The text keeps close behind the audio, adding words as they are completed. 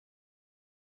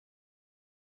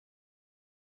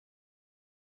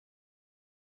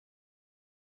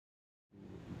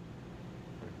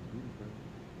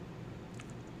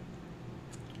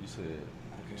said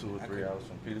Okay, 2 or 3 hours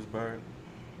from Petersburg.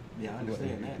 yeah, I Two, if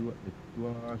understand you that. two, if 2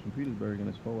 hours from Petersburg and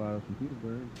it's 4 hours from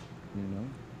Petersburg, you know,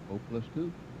 4 plus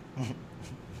 2.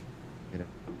 It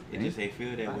It ain't just ain't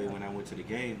feel that way 5. when I went to the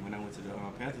game. When I went to the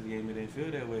Panthers game, it didn't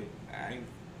feel that way. I ain't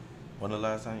When the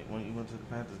last time when you went to the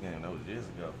Panthers game? That was years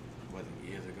ago. wasn't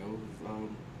years ago.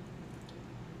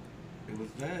 It was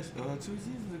last 2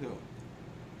 seasons ago.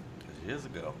 That's years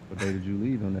ago. What day did you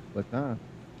leave on that? What time?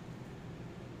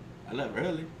 I left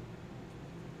early.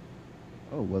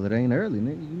 Oh, well, it ain't early,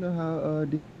 nigga. You know how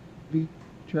DV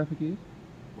traffic is.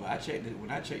 Well, I checked it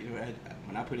when I checked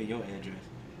when I put in your address.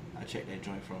 I checked that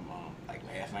joint from like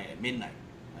last night at midnight.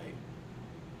 Like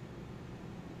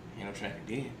ain't no traffic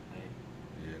then. Like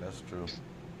Yeah, that's true.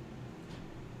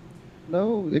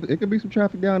 No, it could be some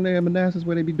traffic down there in Manassas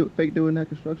where they be fake doing that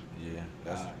construction. Yeah,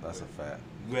 that's a fact.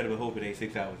 you better hope it ain't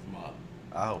 6 hours tomorrow.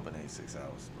 I hope it ain't 6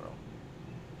 hours, bro.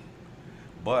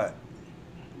 But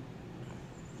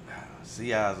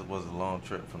CI's was a long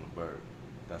trip from the bird.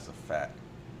 That's a fact.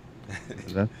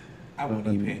 'Cause that's I wasn't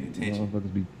even paying when attention.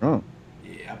 motherfuckers be drunk.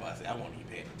 Yeah, I about to say I wasn't even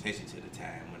paying attention to the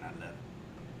time when I left.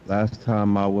 Last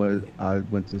time I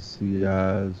went to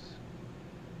CI's,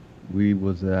 we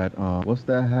was at what's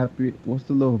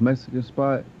the little Mexican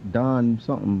spot? Don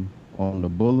something on the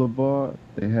boulevard.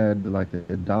 They had like the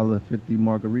 $1.50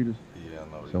 margaritas. Yeah,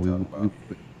 I know what So you're talking about.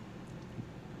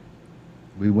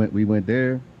 we went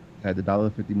there, had the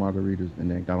 $1.50 margaritas, and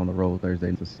then got on the road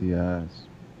Thursday to CI's.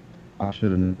 I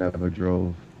should have never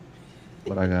drove,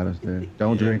 but I got us there.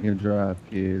 Don't Yeah. drink and drive,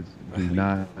 kids. Do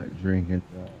not drink and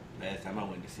drive. Last time I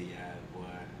went to see boy,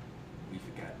 we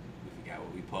forgot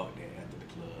where we parked at after the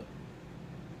club.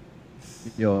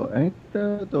 Yo, ain't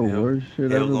that the Hell, worst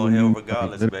shit hell ever going when hell you like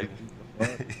regardless, literally baby. leave the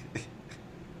bar?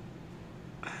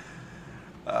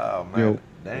 Oh man, Yo,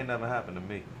 that ain't never happened to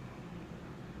me.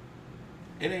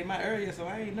 It ain't my area, so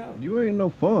I ain't know. you ain't no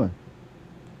fun.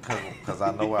 Cause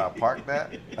I know where I parked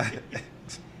at.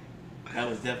 That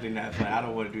was definitely not fun. I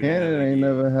don't want to do that ever Canada ain't again.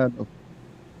 never had no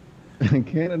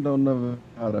Canada don't never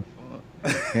had a fun.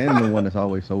 Canada the one that's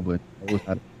always sober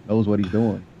and knows what he's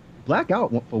doing. Black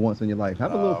out for once in your life.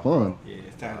 Have a little Nah, bro. fun. Yeah,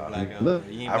 it's time to Nah. black out, Look,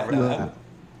 bro. You ain't I've blacked re- out look,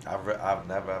 ever. I've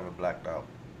never ever blacked out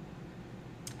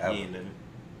You ever. ain't living.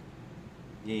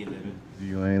 You ain't living.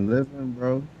 you ain't living,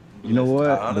 bro. You know Blessed.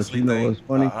 what? But you know what's I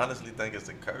funny? honestly think it's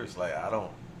a curse. Like I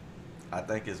don't. I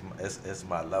think it's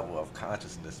my level of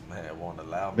consciousness, man, won't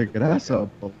allow me to Nigga, black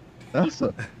out. that's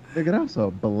a nigga, that's a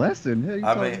blessing. Hell you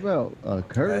I talking mean, about a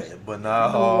curse? but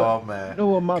You know what? no, man, You know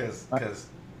what my cause I, cause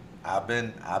I've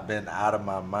been out of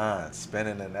my mind,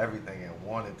 spinning and everything, and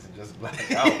wanted to just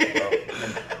black out, bro.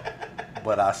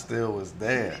 But I still was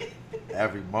there,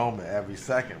 every moment, every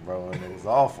second, bro, and it was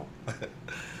awful.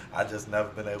 I just never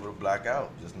been able to black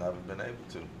out. Just never been able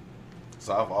to.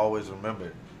 So I've always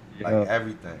remembered like yeah,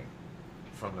 everything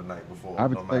from the night I before,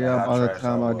 would no tell matter y'all how about the trash I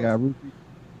time I was. got roofied.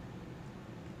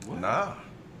 What? Nah,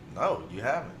 no, you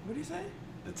haven't. What did he say?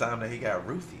 The time that he got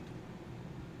roofied.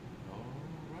 All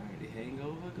right, the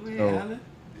hangover. Go ahead, So Alan.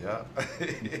 Yeah.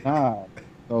 nah,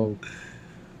 so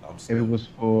I'm it still. was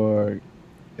for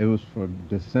it was for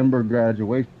December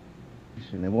graduation.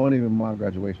 It wasn't even my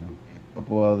graduation. A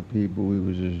couple other people. We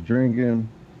was just drinking,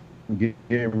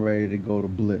 getting ready to go to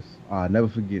Bliss. I'll never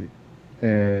forget it.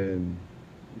 And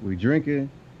we drinking,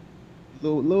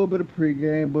 little bit of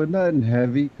pregame, but nothing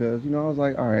heavy. Cause I was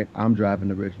like, all right, I'm driving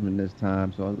to Richmond this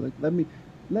time, so I was like, let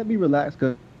me relax.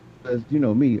 Cause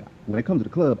me, when it comes to the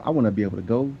club, I want to be able to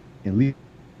go and leave.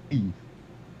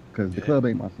 Cause the Yeah, club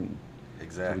ain't my scene. So we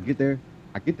exactly. get there.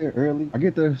 I get there early. I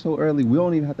get there so early, we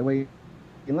don't even have to wait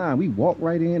in line. We walk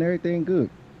right in, everything good.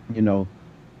 You know,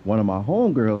 one of my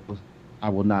homegirls, I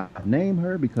will not name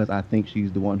her because I think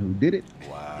she's the one who did it.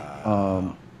 Wow.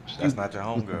 Um, That's she not your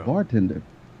was the homegirl. bartender.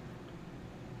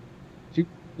 She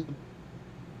was the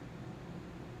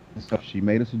and so she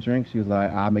made us a drink. She was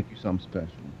like, "I'll make you something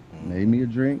special." Made Hmm. me a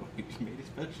drink. You made it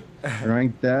special.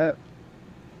 Drank that.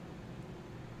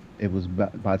 It was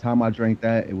by the time I drank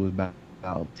that, it was about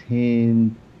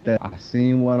 10. I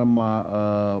seen one of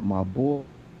my boys.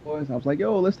 I was like,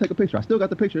 "Yo, let's take a picture." I still got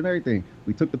the picture and everything.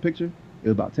 We took the picture. It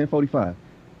was about 10:45.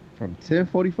 From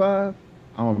 10:45,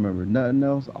 I don't remember nothing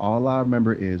else. All I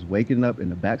remember is waking up in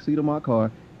the back seat of my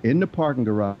car in the parking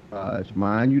garage.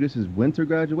 Mind you, this is winter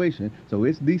graduation, so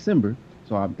it's December.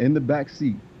 So I'm in the back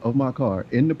seat of my car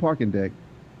in the parking deck.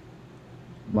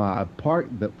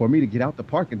 For me to get out the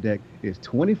parking deck is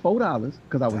 $24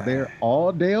 because I was Dang. there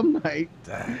all damn night,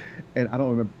 Dang. and I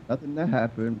don't remember nothing that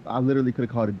happened. I literally could have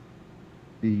called a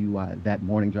DUI that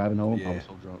morning driving home. I was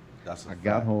so drunk. Yeah, I that's a got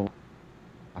fact. home.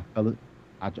 I fell it.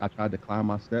 I tried to climb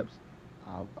my steps.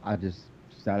 I just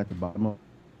sat at the bottom of the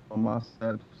steps. on my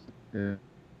steps. Yeah. Mm.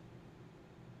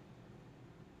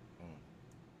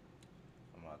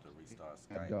 I'm about to restart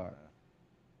It got Skype, dark. man.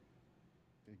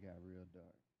 It got real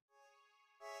dark.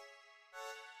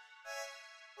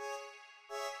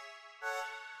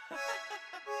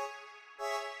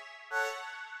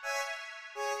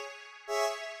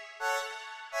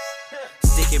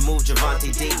 Stick and move,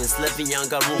 Javante Davis. Living young,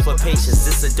 got room for patience.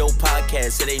 This a dope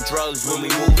podcast. It ain't drugs when we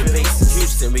moving bases.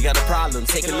 Houston, we got a problem.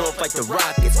 Taking off like the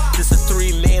Rockets. This a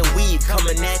 3-man weave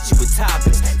coming at you with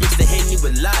topics. Mix the Henny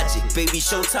with logic. Baby,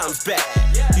 showtime's back.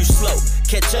 You slow,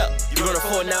 catch up. You run a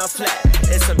 4-9 flat.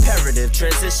 It's imperative.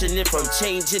 Transitioning from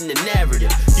changing the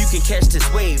narrative. You can catch this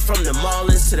wave from the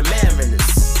Marlins to the Mariners.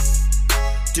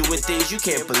 Doing things you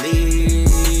can't believe.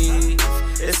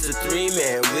 It's the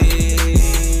 3-man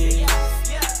weave.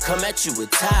 Come at you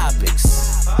with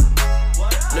topics.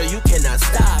 No, you cannot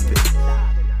stop it.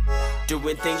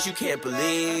 Doing things you can't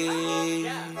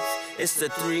believe. It's the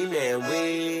 3-man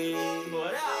weave.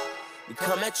 We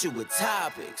come at you with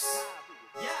topics.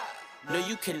 No,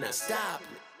 you cannot stop it.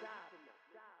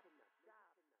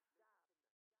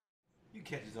 You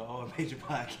catch us on all major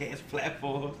podcast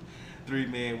platforms.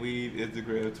 3-Man Weave,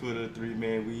 Instagram, Twitter,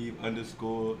 3-Man Weave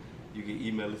 _. You can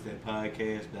email us at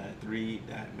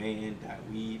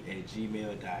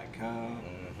podcast.3.man.weave@gmail.com.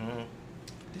 Mm-hmm.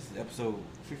 This is episode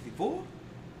 64.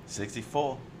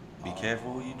 64. Be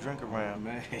careful who you drink around.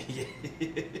 Man,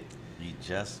 You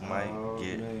just might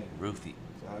get man. Ruthie.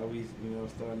 So how we,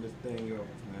 starting this thing off,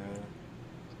 man.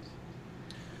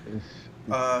 It's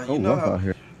You know rough how out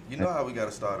here. you know how we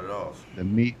gotta start it off. The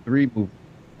Meat 3 movie.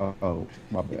 Oh,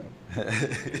 my bad.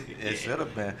 It should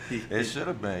have been. It should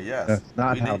have been. Yes. That's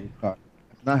not how we start.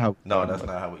 That's not how we No, start. that's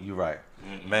not how. You're right,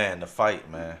 man. The fight,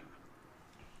 man.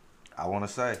 I want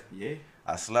to say, Yeah.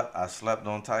 I slept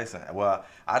on Tyson. Well,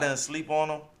 I didn't sleep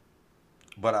on him,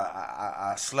 but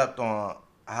I slept on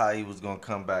how he was gonna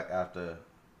come back after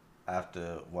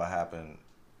what happened.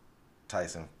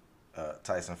 Tyson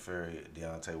Fury,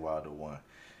 Deontay Wilder won.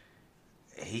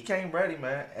 He came ready,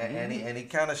 man, and he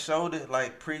kind of showed it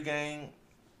like pregame.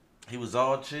 He was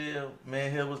all chill.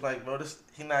 Man, Hill was like, bro,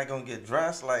 he not gonna get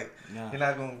dressed. Like, he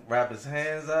not gonna wrap his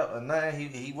hands up or nothing.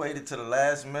 He waited to the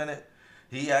last minute.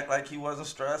 He act like he wasn't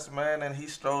stressed, man, and he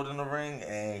strolled in the ring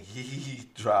and he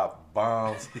dropped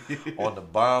bombs on the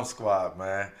bomb squad,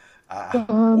 man.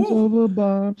 Bombs over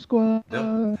bomb squad.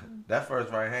 That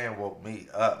first right hand woke me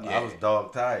up. Yeah. I was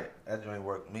dog tired. That joint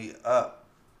woke me up.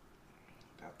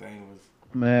 That thing was,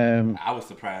 Man, I was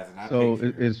surprised. And I so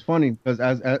picked it. it's funny because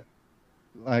and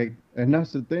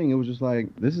that's the thing. It was just like,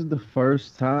 this is the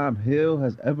first time Hill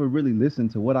has ever really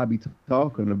listened to what I be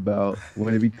talking about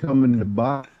when it be coming to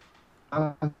box.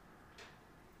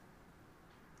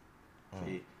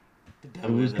 See, the It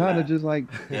devil was is a kind lie. of just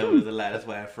like, The devil is a lie. That's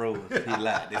why I froze. He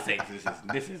lied.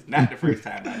 This is not the first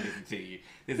time I listen to you.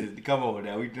 Come on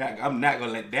now. I'm not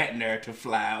gonna let that narrative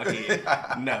fly out here.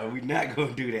 No, we're not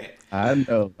gonna do that. I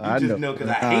know, You just know because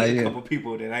I hate a yeah. couple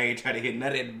people that I ain't trying to hit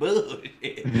none of that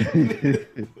bullshit.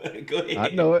 Go ahead. I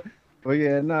know it. But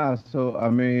yeah, nah. So I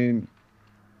mean,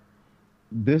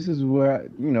 this is where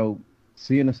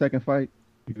seeing the second fight,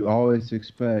 you always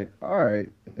expect. All right,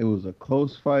 it was a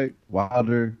close fight.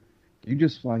 Wilder, you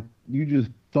just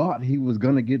thought he was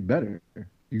gonna get better.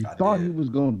 You I thought did. he was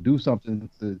gonna do something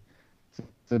to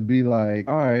be like,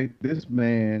 all right, this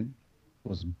man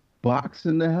was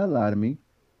boxing the hell out of me,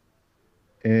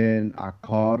 and I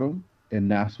caught him, and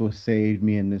that's what saved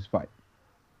me in this fight.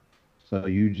 So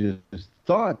you just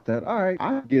thought that, all right,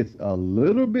 I get a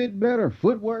little bit better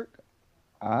footwork.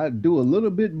 I do a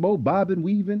little bit more bobbing,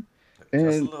 weaving, Just a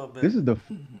and little bit.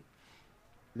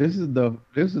 this is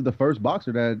the first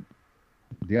boxer that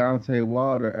Deontay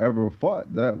Wilder ever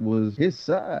fought that was his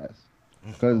size.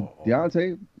 Because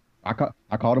Deontay, I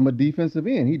called him a defensive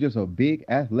end. He just a big,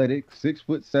 athletic,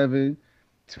 6'7",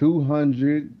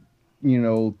 200,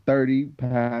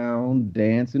 30-pound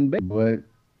dancing baby. But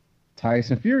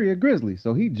Tyson Fury a grizzly,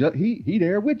 so he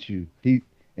there with you. He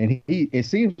it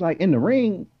seems like in the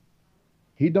ring,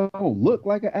 he don't look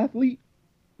like an athlete,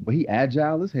 but he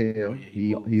agile as hell.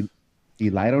 Yeah, He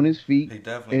light on his feet. He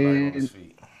definitely light on his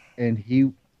feet. And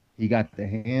he got the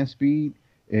hand speed,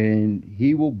 and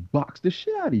he will box the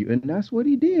shit out of you, and that's what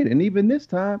he did. And even this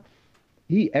time,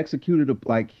 he executed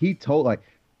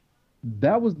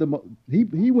that was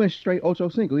he went straight Ocho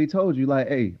Cinco. He told you like,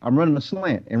 hey, I'm running a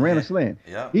slant, and ran a slant.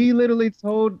 Yeah. He literally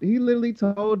told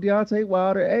Deontay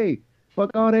Wilder, hey, fuck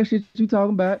all that shit you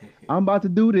talking about. I'm about to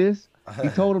do this. He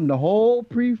told him the whole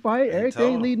pre-fight, He told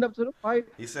everything him. leading up to the fight.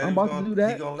 He said I'm he about to do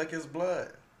that. He gonna lick his blood,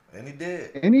 and he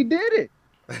did. And he did it.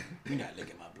 You're not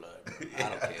licking my blood, bro. I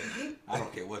don't care. I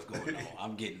don't care what's going on.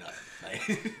 I'm getting up. Like,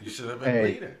 You should have been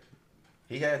bleeding.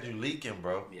 He had you leaking,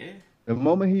 bro. yeah. The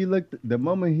moment he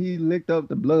licked up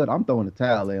the blood, I'm throwing the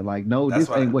towel in. Like, no, That's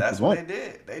this ain't what that's you what want.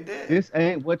 they did. This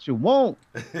ain't what you want.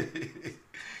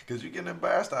 Cause you getting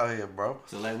embarrassed out here, bro.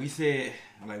 So like we said,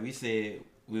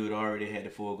 we would already had the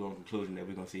foregone conclusion that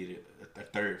we're gonna see the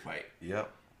third fight.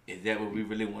 Yep. Is that what we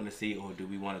really want to see, or do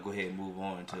we want to go ahead and move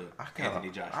on to Anthony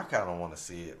Joshua? I kind of want to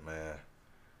see it, man.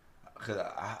 Cause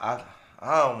I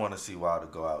don't want to see Wilder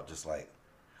go out just like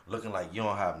looking like you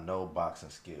don't have no boxing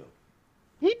skill.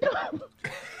 He don't.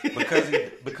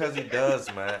 because he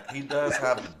does, man. He does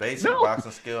have the basic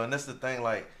boxing skill, and that's the thing.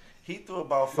 Like he threw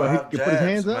about 5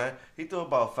 jabs, man. He threw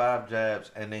about 5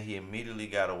 jabs, and then he immediately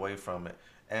got away from it,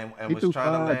 and was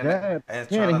trying to land that, and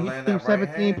trying to land that right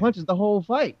 17 hand. punches the whole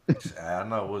fight. I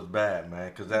know it was bad,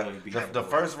 man, because the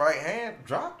first right hand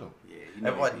dropped him. Yeah,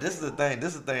 And but this is the thing.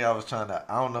 This is the thing I was trying to.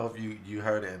 I don't know if you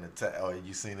heard it in the text or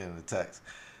you seen it in the text.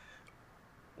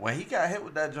 When he got hit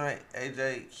with that joint,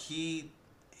 AJ,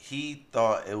 he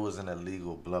thought it was an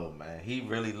illegal blow, man. He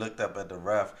really looked up at the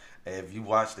ref. If you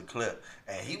watch the clip,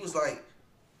 and he was like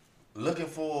looking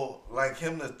for like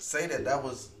him to say that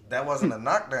wasn't a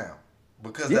knockdown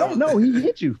because he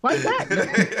hit you. Fight back.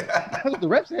 That's what the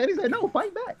ref said. He said, no,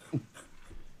 fight back.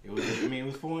 It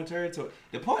was foreign territory.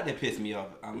 The part that pissed me off,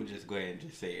 I'm gonna just go ahead and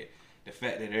just say it. The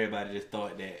fact that everybody just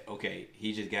thought that, okay,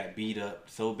 he just got beat up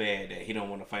so bad that he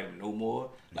don't want to fight him no more.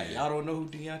 Like, y'all don't know who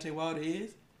Deontay Wilder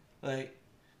is? Like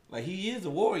he is a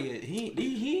warrior. He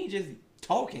ain't just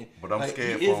talking. But I'm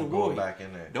scared for him going back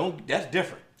in there. That's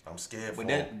different. I'm scared for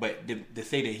him. But to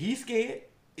say that he's scared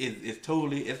is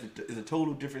a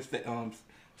total different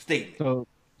statement.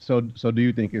 So do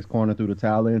you think it's corner through the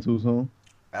towel in too soon?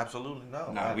 Absolutely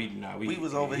no. We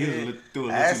was over here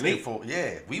through asking for.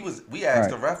 Yeah, we asked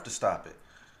the ref to stop it.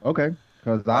 Okay,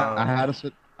 because I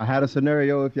had a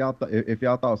scenario if y'all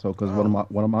thought so. Because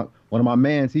one of my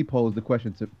mans, he posed the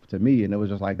question to me, and it was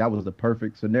just like that was the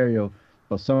perfect scenario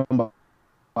for somebody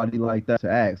like that to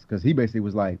ask. Because he basically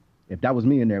was like, if that was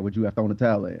me in there, would you have thrown the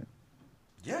towel in?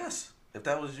 Yes, if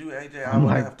that was you, AJ, I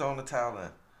would have thrown the towel in.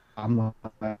 I'm like,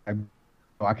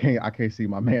 I can't see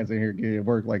my man's in here getting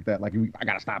work like that. Like I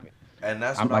gotta stop it. And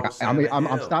that's I'm what I was saying.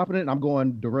 I'm stopping it. And I'm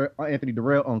going Anthony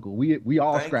Durrell uncle. We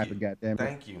all scrapping. Goddamn.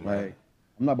 Thank you, man. Like,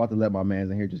 I'm not about to let my man's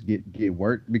in here just get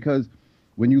work, because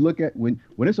when you look at when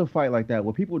it's a fight like that,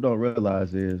 what people don't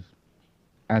realize is,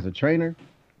 as a trainer,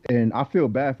 and I feel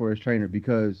bad for his trainer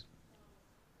because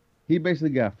he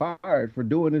basically got fired for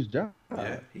doing his job.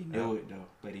 Yeah, he knew it though,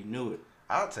 but he knew it.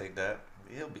 I'll take that.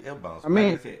 He'll bounce back. I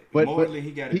mean, but morally,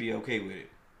 he got to be okay with it.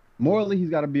 Morally, he's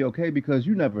got to be okay because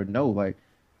you never know. Like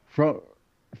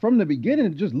from the beginning,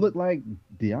 it just looked like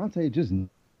Deontay just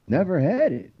never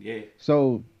had it. Yeah.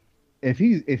 So if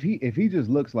he just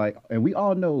looks like, and we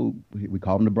all know we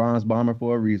call him the Bronze Bomber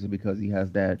for a reason because he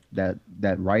has that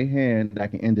right hand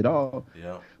that can end it all.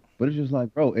 Yeah. But it's just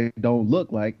like, bro, it don't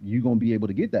look like you're gonna be able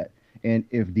to get that. And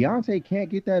if Deontay can't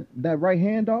get that right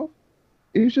hand off,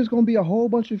 it's just gonna be a whole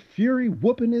bunch of fury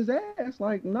whooping his ass.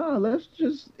 Like, nah, let's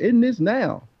just end this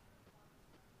now.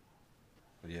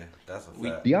 Yeah, that's a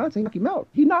fact. Deontay knock him out.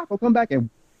 He's not gonna come back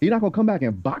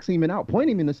and box him and outpoint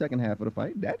him in the second half of the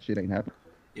fight. That shit ain't happening.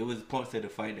 It was points of the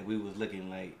fight that we was looking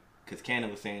like, because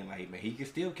Cannon was saying like, man, he can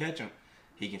still catch him.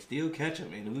 He can still catch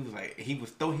him, and we was like, he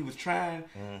was trying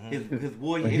his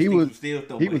warrior instinct was still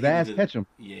throwing. He was catch him.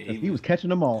 Yeah, he was catching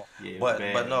them all. Yeah,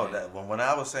 but no, that when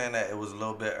I was saying that, it was a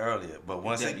little bit earlier. But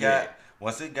once it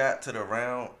got to the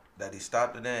round that he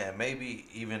stopped it in, and maybe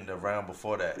even the round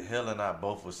before that, Hill and I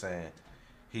both were saying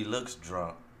he looks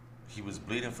drunk. He was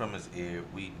bleeding from his ear.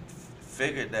 We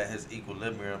figured that his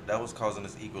equilibrium, that was causing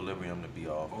his equilibrium to be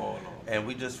off. Oh, no. And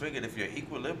we just figured if your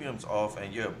equilibrium's off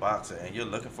and you're a boxer and you're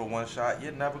looking for one shot,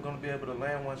 you're never going to be able to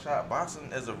land one shot. Boxing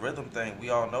is a rhythm thing. We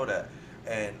all know that.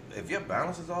 And if your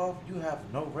balance is off, you have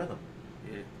no rhythm.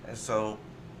 Yeah. And so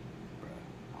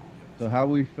how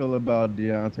we feel about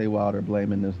Deontay Wilder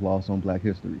blaming this loss on Black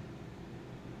History?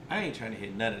 I ain't trying to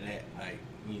hit none of that. Like,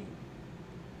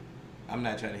 I'm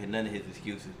not trying to hit none of his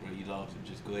excuses, bro. You lost, so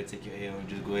just go ahead and take your L and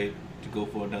just go ahead to go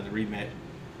for another rematch.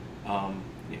 Yeah,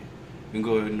 we can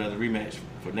go with another rematch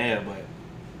for now, but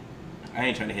I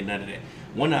ain't trying to hit none of that.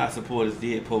 One of our supporters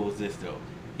did pose this though.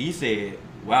 He said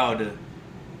Wilder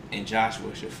and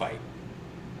Joshua should fight.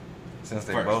 Since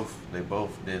they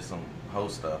both did some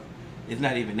host stuff. It's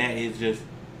not even that. It's just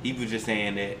he was just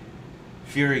saying that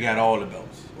Fury got all the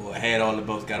belts, or had all the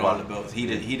belts, got all the belts. He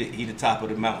the top of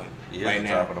the mountain right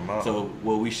now. Top of the mountain. So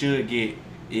what we should get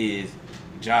is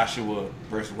Joshua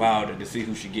versus Wilder to see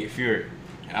who should get Fury.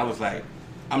 And I was like,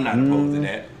 I'm not opposed to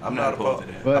that. I'm not opposed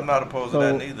to that. But- I'm not opposed to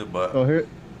that neither, but So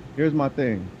here's my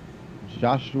thing.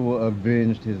 Joshua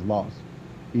avenged his loss.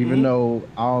 Even Mhm. though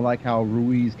I don't like how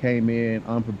Ruiz came in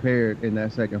unprepared in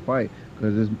that second fight,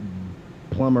 because this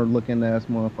plumber looking ass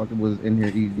motherfucker was in here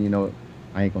eating,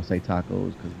 I ain't gonna say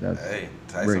tacos because that's hey,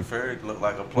 Tyson great. Fury looked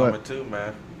like a plumber too,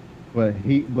 man. But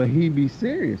he be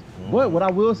serious. What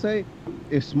I will say,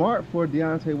 it's smart for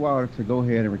Deontay Wilder to go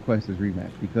ahead and request his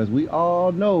rematch, because we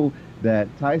all know that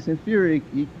Tyson Fury,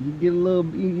 he get a little,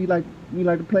 he like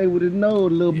to play with his nose,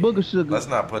 a little booger sugar. Let's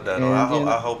not put that And, on. you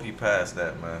know- I hope he passed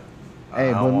that, man. Hey,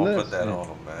 I but don't want to put that listen. on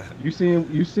him, man.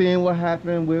 You seen what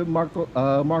happened with Marco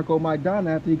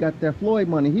Maidana after he got that Floyd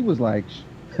money? He was like,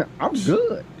 I'm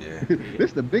good. Yeah.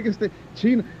 This the biggest thing.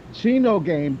 Chino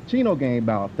gained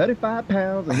about 35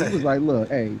 pounds, and he was like, look,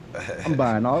 hey, I'm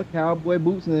buying all the cowboy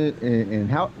boots and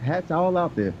hats all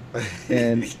out there.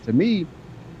 And to me,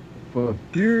 for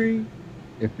Fury,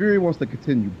 if Fury wants to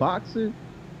continue boxing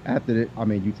after that, I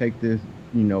mean, you take this,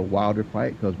 Wilder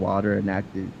fight, because Wilder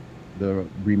enacted the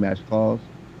rematch clause,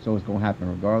 so it's gonna happen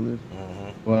regardless. hmm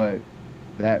But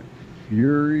that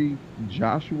Fury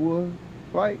Joshua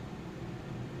fight,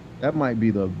 that might be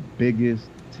the biggest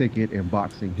ticket in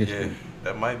boxing Yeah, history.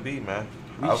 that might be, man.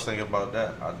 I was thinking about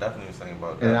that. I definitely was thinking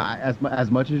about And that.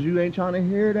 as much as you ain't trying to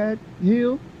hear that,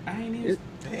 Hill, I ain't even.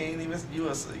 He ain't even you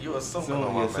assuming on So my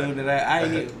you assume man. that I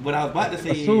ain't even, what I was about to say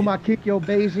assume is, I kick your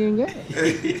Beijing ass.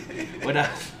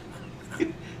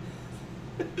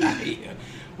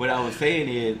 what I was saying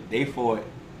is they fought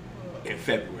in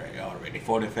February already. They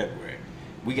fought in February.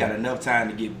 We got enough time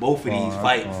to get both of these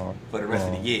fights for the rest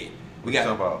of the year. We Talking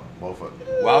got about both of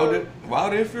them.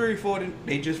 Wilder and Fury fought.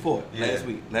 They just fought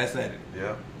last Saturday.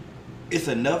 Yeah. It's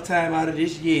enough time out of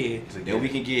this year To that get we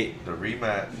can get the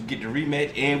rematch. the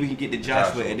rematch and we can get the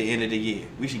Joshua at the end of the year.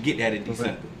 We should get that in Okay.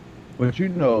 December. But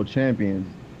champions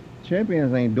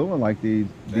ain't doing like these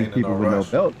They ain't in people no with no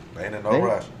rush. belt. They ain't in no They-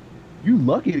 rush. You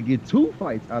lucky to get 2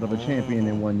 fights out of a champion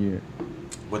in 1 year.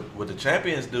 What the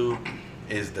champions do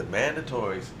is the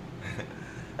mandatories,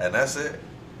 and that's it.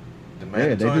 The Yeah,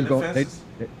 mandatory defenses.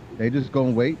 they just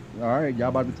gonna wait. All right, y'all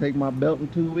about to take my belt in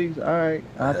 2 weeks. All right,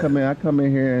 I come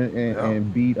in here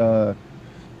and beat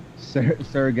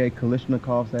Sergey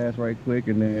Kalishnikov's ass right quick,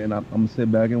 and then I'm gonna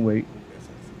sit back and wait.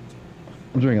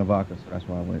 I'm drinking vodka, so that's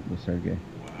why I went with Sergey.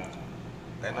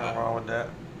 Ain't nothing wrong with that.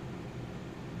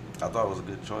 I thought it was a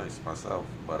good choice myself,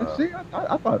 but See,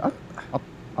 I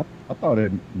thought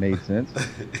it made sense.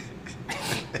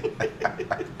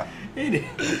 It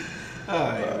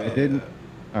It didn't.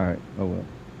 All right. Oh well.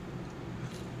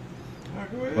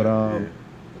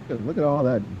 But look at all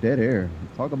that dead air.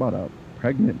 Talk about a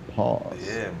pregnant pause.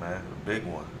 yeah, man, a big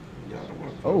one.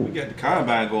 Oh. We got the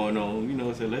combine going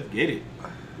on, so let's get it.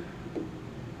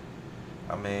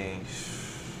 I mean,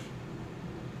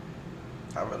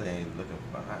 I really ain't looking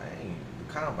for.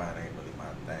 The combine ain't really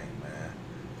my thing, man.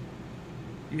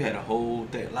 You had a whole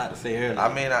lot to say earlier.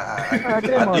 I mean, I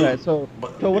get all do, that. So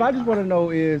but- what I just want to know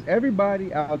is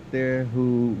everybody out there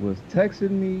who was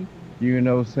texting me,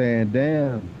 saying,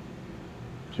 "Damn,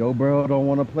 Joe Burrow don't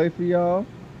want to play for y'all."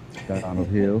 Donald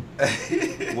Hill.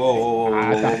 Whoa.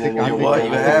 Well,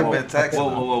 you have been texting.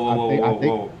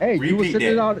 Whoa. Hey, you were Repeat sending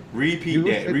it that. out. Repeat You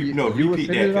were that. sending- No, you were repeat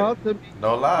sending it that. out to me.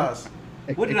 No lies.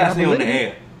 What It did I got say on the validity.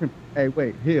 air? Hey,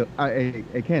 wait, Hill. Hey,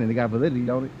 Cannon, they got validity,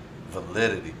 don't it?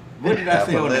 Validity. What did I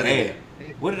say on the Validity. air?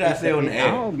 What did I say on the I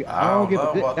air? don't give a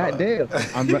know about goddamn.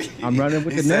 I'm running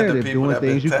with He the said the narrative, people doing that been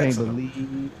things you can't texting him.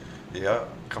 believe. Yeah,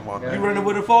 come on. Yeah. You now. running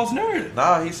with a false narrative.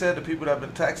 Nah, he said the people that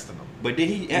been texting him. But did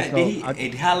he? And so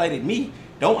It highlighted me.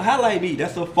 Don't highlight me.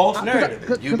 That's a false narrative.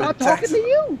 Because You've been I'm talking to texting.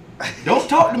 you. Don't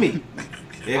talk to me.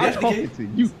 If I'm that's the talking case, to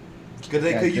you. because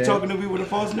you Goddamn. talking to me with a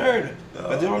false narrative.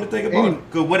 But the only thing about Anyway.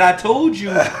 it, because what I told you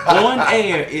on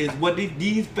air is what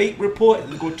these fake reports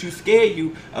is going to scare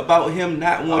you about him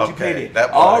not wanting to Okay, play there. that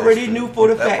I part is already true. knew for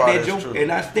the That fact part that is Joe, true.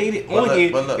 and I stated But on look,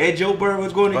 here but look. that Joe Burrow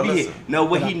was going to But be here. listen. No,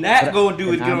 what But he I- not but going to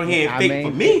do is I- get on here I and fake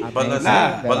mean- for me. I But mean, listen,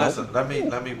 Nah. but that listen. Let me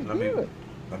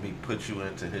good. put you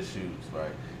into his shoes, right?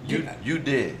 Yeah. You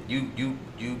did. You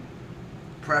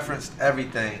preferenced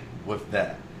everything with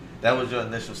that. That was your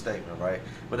initial statement, right?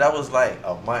 But that was like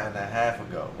a month and a half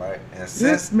ago, right? And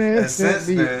This man sent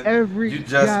me then, every you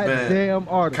just been goddamn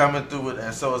article. coming through it,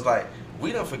 and so it's like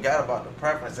we done forgot about the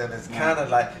preference, and it's kind of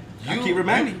like I you keep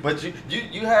reminding you. But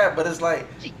you had, but it's like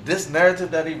this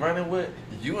narrative that he running with,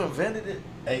 you invented it,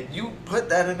 and you put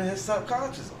that into his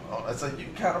subconscious. So you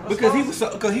kind of Because he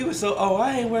was so. Oh,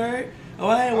 I ain't worried. Oh,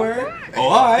 I ain't worried. Oh,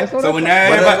 all right. That's what So I'm when saying.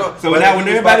 when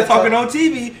everybody talking on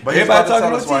TV, But he's everybody about to talking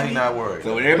tell on us why he TV. not worried.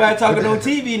 So when everybody talking on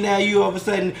TV now, you all of a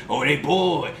sudden, oh, they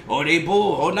bored. Oh, they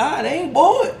bored. Oh, nah, they ain't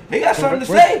bored. They got something to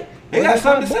say. They got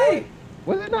something to say.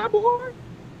 Was it not bored?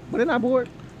 Was it not bored?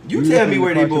 You tell me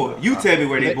where they bored. You tell me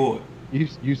where they bored.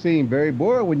 You seem very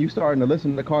bored when you starting to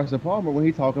listen to Carson Palmer when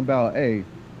he talking about, hey,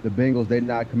 the Bengals, they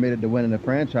not committed to winning a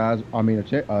franchise. I mean,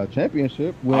 a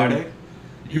championship. When Are they?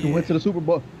 You went to the Super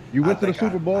Bowl. You went to the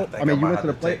Super Bowl. I mean, you went to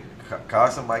the play.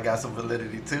 Carson might got some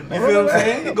validity too. You feel what I'm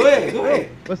saying? Go ahead.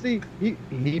 But see, he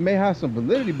may have some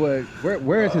validity, but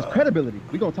where is his credibility?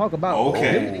 We gonna talk about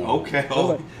validity. Okay.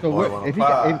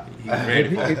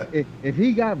 If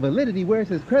he got validity, where's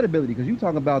his credibility? Because you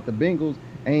talking about the Bengals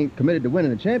ain't committed to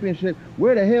winning the championship.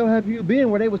 Where the hell have you been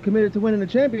where they was committed to winning the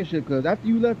championship? Because after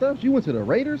you left us, you went to the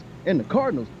Raiders and the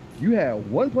Cardinals. You had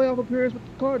one playoff appearance with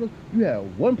the Cardinals. You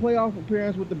had one playoff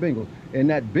appearance with the Bengals. And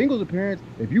that Bengals appearance,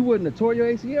 if you wouldn't have tore your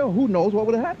ACL, who knows what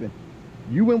would have happened?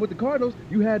 You went with the Cardinals.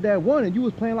 You had that one, and you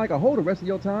was playing like a hoe the rest of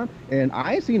your time. And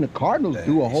I ain't seen the Cardinals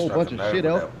do a whole bunch of shit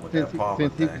else since he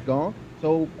was gone.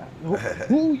 So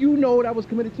who you know that was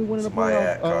committed to winning a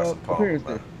playoff appearance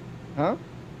there? Huh?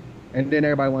 And then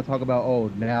everybody want to talk about,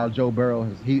 oh, now Joe Burrow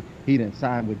he didn't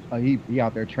sign with he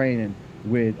out there training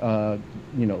with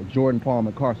Jordan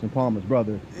Palmer, Carson Palmer's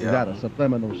brother. Is that a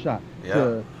subliminal shot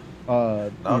to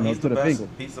he's to the best. Bengals?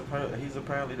 He's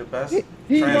apparently the best.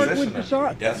 He worked with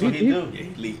Deshaun. That's what he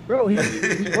do. Bro, he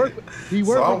worked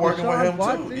So I'm with working Deshaun with him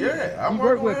Watson. too. Yeah, I'm he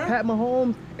working worked with him. Pat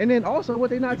Mahomes, and then also what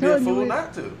they not You'd be a telling fool you is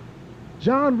not to.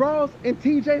 John Ross and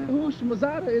T.J.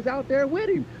 Houshmandzadeh is out there with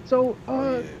him. So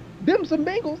them some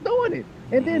Bengals doing it,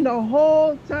 and then the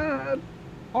whole time,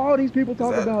 all these people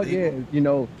talk about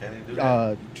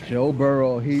Joe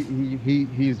Burrow.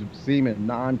 He's seeming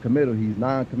non-committal. He's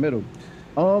non-committal.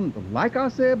 Like I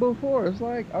said before, it's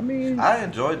like I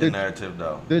enjoyed the narrative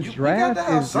though. The draft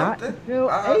is not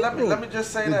until April. Let me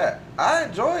just say that I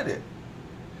enjoyed it.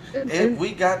 And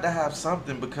we got to have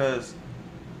something because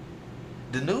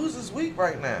the news is weak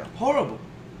right now. Horrible.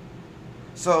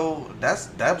 So that's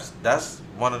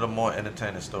one of the more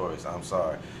entertaining stories. I'm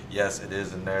sorry. Yes, it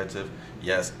is a narrative.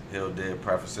 Yes, Hill did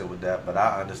preface it with that, but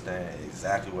I understand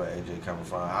exactly where AJ coming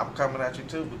from. I'm coming at you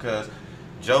too because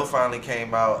Joe finally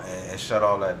came out and shut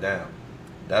all that down.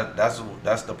 That's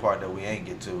the part that we ain't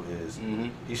get to is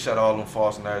he shut all them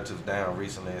false narratives down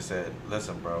recently and said,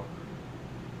 listen, bro,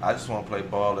 I just want to play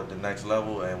ball at the next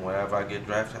level, and whenever I get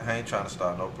drafted, I ain't trying to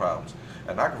start no problems.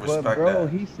 And I can respect that. But bro,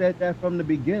 he said that from the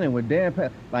beginning with Dan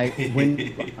Pat. But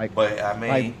I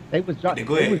mean, they was dropping.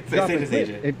 Go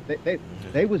ahead.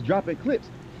 They was dropping clips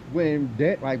when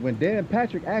Dan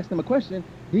Patrick asked him a question.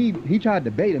 He tried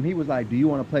to bait him. He was like, "Do you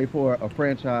want to play for a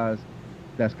franchise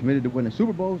that's committed to winning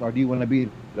Super Bowls, or do you want to be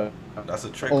that's a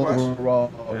trick question.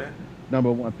 Overall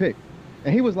number one pick?"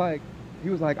 And he was like,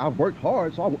 I've worked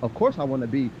hard, so of course I want to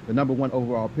be the number one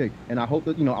overall pick, and I hope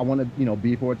that I want to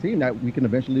be for a team that we can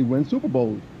eventually win Super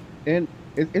Bowls. And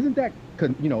isn't that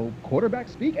quarterback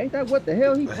speak? Ain't that what the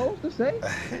hell he's supposed to say?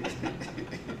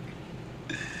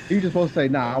 He's just supposed to say,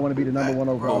 "Nah, I want to be the number one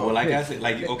overall." Well, like pick. I said,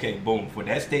 okay, boom. For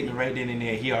that statement right then and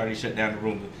there, he already shut down the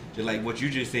rumor. Just like what you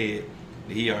just said,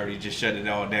 he already just shut it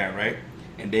all down, right?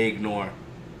 And they ignore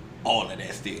all of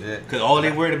that still, because all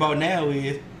they worried about now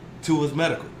is Tua's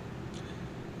medical.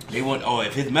 They want,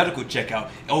 if his medical check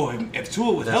out, if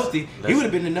Tua was healthy, he would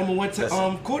have been the number one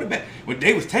quarterback. When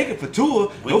they was taking for Tua,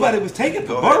 nobody was taking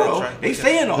for Burrow. They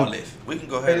saying all this. We can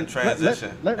go ahead and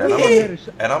transition. And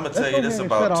I'm gonna tell you this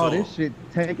about Tua. All this shit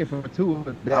tanking for Tua.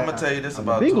 I'm gonna tell you this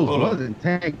about Tua. Tua. Bengals wasn't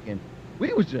tanking.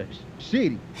 We was just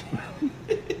shitty.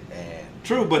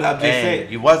 True, but I'm just saying.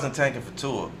 He wasn't tanking for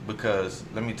Tua because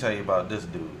let me tell you about this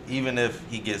dude. Even if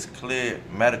he gets cleared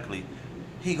medically,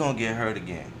 he gonna get hurt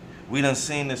again. We done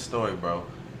seen this story, bro.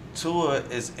 Tua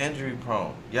is injury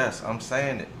prone. Yes, I'm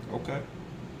saying it. Okay.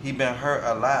 He been hurt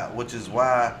a lot, which is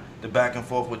why the back and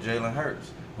forth with Jalen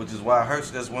Hurts, which is why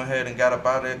Hurts just went ahead and got up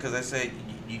out there because they said,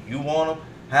 you want him,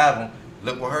 have him.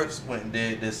 Look what Hurts went and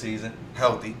did this season,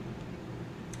 healthy.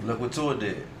 Look what Tua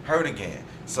did, hurt again.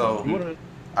 So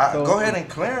go ahead and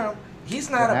clear him. He's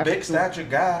not a big stature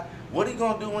guy. What he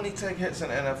gonna do when he take hits in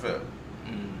the NFL?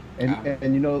 And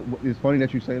it's funny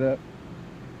that you say that.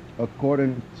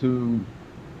 According to,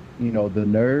 the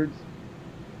nerds,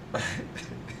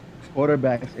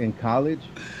 quarterbacks in college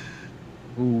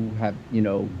who have,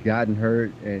 gotten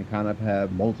hurt and kind of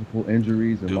have multiple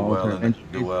injuries and long-term injuries.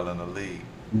 Do well in the league.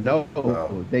 No,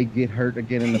 they get hurt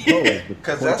again in the pros.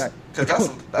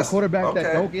 The quarterback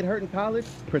that don't get hurt in college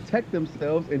protect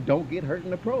themselves and don't get hurt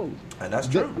in the pros. And that's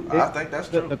true. I think that's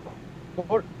true.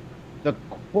 The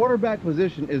quarterback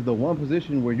position is the one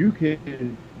position where you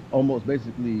can almost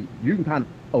basically you can kind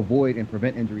of avoid and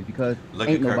prevent injuries because Look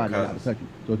ain't at Kirk nobody allowed to Cousins. touch you.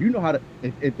 So if you know how to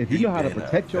if you He know how to been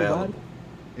protect your body,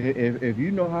 available. if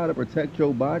you know how to protect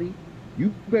your body,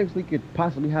 you basically could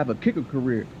possibly have a kicker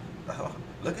career.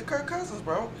 Look at Kirk Cousins,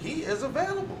 bro. He is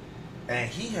available, and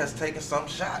he has taken some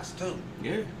shots too.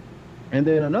 Yeah. And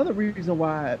then another reason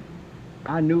why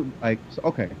I knew, like,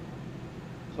 okay,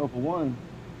 so for one,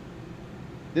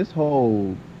 this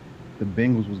whole the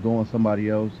Bengals was going somebody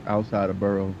else outside of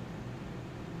Burrow.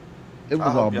 It was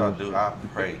I all hope y'all bullshit. do. I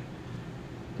pray.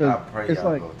 'Cause I pray it's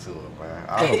y'all like, go to it, man.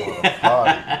 I don't want to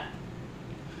party.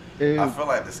 if, I feel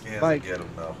like the Skins like, will get him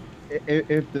though.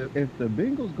 if the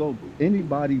Bengals go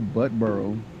anybody but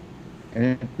Burrow,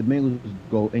 and if the Bengals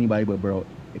go anybody but Burrow,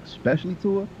 especially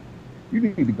Tua, you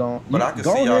need to go. But you, I can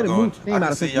go see y'all ahead and going. move the team I out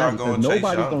can of see y'all Cincinnati, 'cause going Chase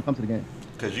nobody's Young. gonna come to the game.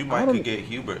 Because you I might don't- can get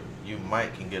Hubert. You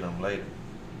might can get him later.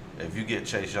 If you get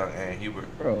Chase Young and Hubert,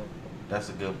 Bro, that's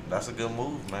a good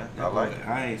move, man. I like it.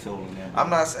 I ain't sold on that. I'm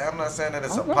not saying that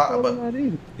it's a I'm not pot, calling but that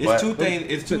either. It's But- two things.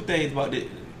 It's two things about it.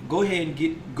 Go ahead and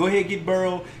get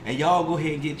Burrow, and y'all go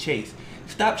ahead and get Chase.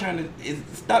 Stop trying to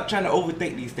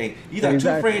overthink these things. These are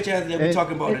Exactly. two franchises that we're And-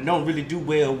 talking about that don't really do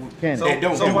well. Can't- That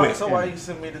don't do why, well. so why you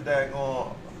send me the daggone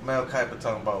Mel Kiper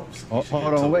talking about? you Hold should get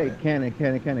on, Tua wait, in? Cannon.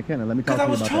 Let me talk Because to I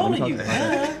you was about trolling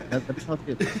that. you.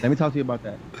 Let me talk to you about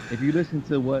that. If you listen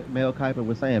to what Mel Kiper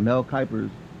was saying, Mel Kiper's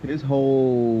his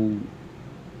whole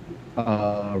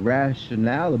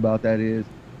rationale about that is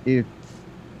if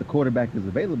the quarterback is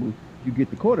available, you get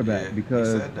the quarterback Yeah, he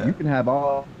because said that. you can have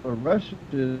all the rushes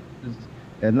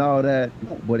and all that,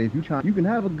 but if you can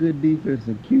have a good defense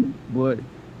and cute, but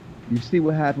you see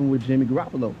what happened with Jimmy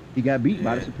Garoppolo. He got beat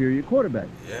by the Yeah. superior quarterback.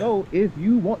 Yeah. So if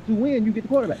you want to win, you get the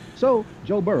quarterback. So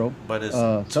Joe Burrow, But it's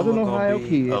Southern Tua Ohio gonna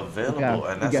be kid, available,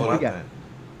 and that's he what I got- think.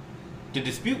 To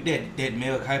dispute that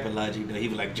Mel Kiper logic, though, he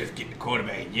was like, just get the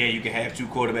quarterback. Yeah, you can have two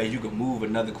quarterbacks. You can move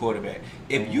another quarterback.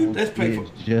 If you let's play for.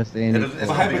 It's just in It's it.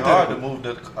 gonna be hard to move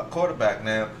the quarterback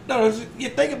now. No, you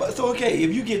think about so okay.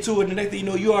 If you get to it, the next thing you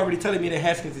know, you already telling me that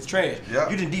Haskins is trash. Yeah.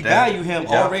 You didn't Damn. devalue him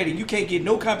Yeah. already. You can't get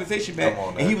no compensation back, Come on,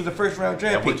 and man. he was a first round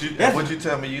draft And pick. would you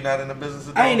tell me you're not in the business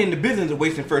of I ain't doing? in the business of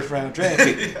wasting first round draft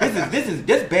pick.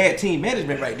 This bad team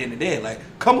management right then and there. Like,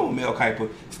 come on, Mel Kiper,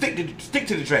 stick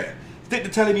to the draft. Stick to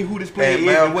telling me who this player And is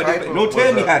Mel and what. Kiper Don't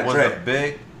tell me how to was draft. a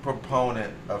big proponent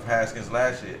of Haskins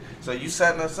last year. So you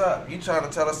setting us up. You trying to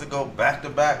tell us to go back to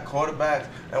back quarterbacks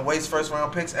and waste first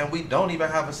round picks, and we don't even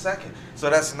have a second. So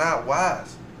that's not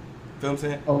wise. Feel what I'm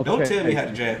saying? Okay. Don't tell me how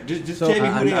to draft. Just So tell me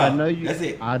who they are. I know you. That's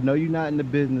it. I know you're not in the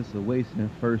business of wasting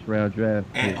first round draft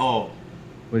At picks, all.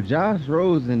 but Josh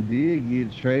Rosen did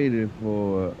get traded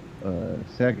for a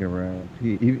second round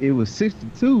pick. It was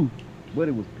 62, but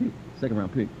it was pick, second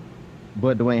round pick.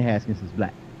 But Dwayne Haskins is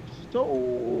black,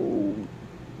 so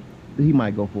he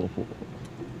might go for a 4.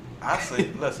 I say,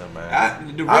 listen,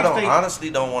 man. The I race thing- honestly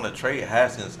don't want to trade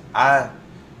Haskins.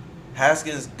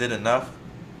 Haskins did enough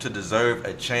to deserve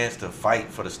a chance to fight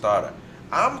for the starter.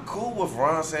 I'm cool with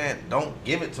Ron saying don't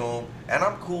give it to him, and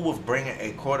I'm cool with bringing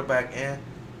a quarterback in.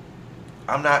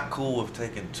 I'm not cool with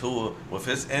taking Tua with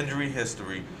his injury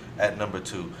history at number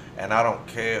 2, and I don't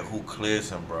care who clears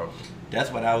him, bro. That's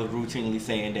what I was routinely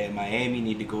saying, that Miami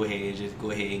need to go ahead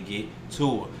and get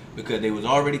Tua, because they was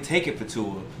already taking for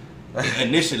Tua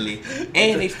initially,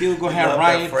 and they still gonna have Love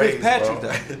Ryan that phrase, Fitzpatrick bro.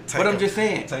 though. Take But I'm him- just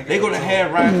saying, take they're him gonna to have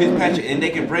Tua. Ryan Fitzpatrick, and they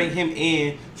can bring him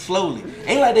in slowly.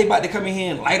 Ain't like they about to come in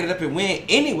here and light it up and win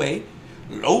anyway.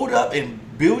 Load up and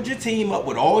build your team up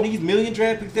with all these million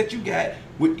draft picks that you got.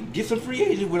 Get some free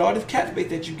agents with all this cap space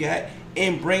that you got,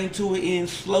 and bring Tua in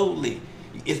slowly.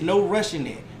 It's no rushing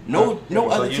there. No So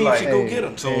other you team like should go get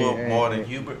him. Tua more than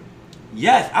Hubert?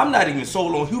 Yes, I'm not even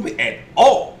sold on Hubert at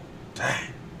all.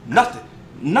 Dang.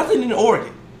 Nothing in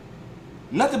Oregon.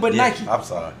 Nothing but Yeah, Nike. I'm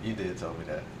sorry. You did tell me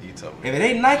that. You told me If it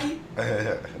ain't Nike,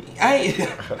 that. I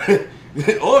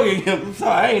ain't Oregon. I'm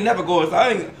sorry, I ain't never going.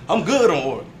 So I'm good on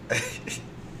Oregon.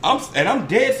 I'm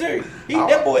dead serious.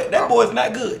 That boy's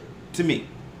not good to me.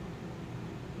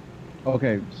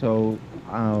 Okay, so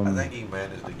I think he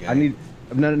managed the game. I need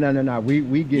no.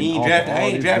 We get. You ain't off drafting. all I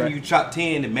ain't this drafting dra- you top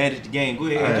 10 to manage the game. Go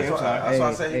ahead. That's AJ, I'm why- sorry. that's why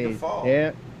I said he can fall.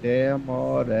 Damn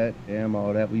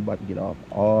all that. We about to get off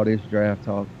all this draft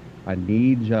talk. I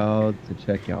need y'all to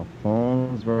check your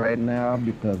phones right now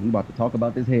because we about to talk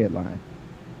about this headline.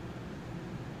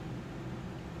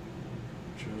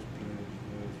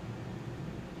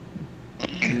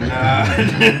 Nah,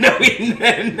 no, we You're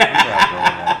not doing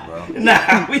that, bro.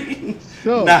 nah, we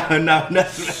So nah,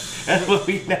 that's what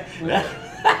we.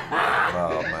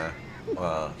 Oh, man.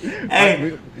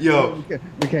 Hey, yo.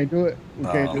 We can't do it. We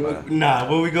can't do man. it. Nah,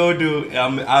 what we gonna do?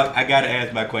 I gotta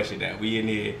ask my question now. We in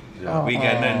here. Yeah. We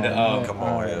got nothing to. man. Come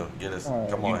on, Hill. Get us.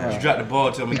 Come on, You Hill. drop the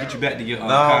ball to him and get you back to your No,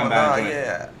 combine joint.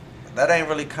 yeah. That ain't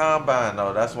really combine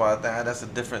though. That's why I think that's a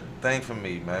different thing for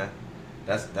me, man.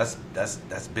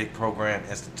 That's big program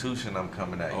institution I'm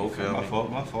coming at. You Okay, feel my me?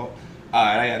 fault. All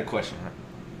right, I got a question.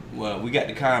 Well, we got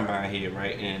the combine here,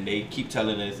 right? And they keep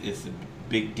telling us it's a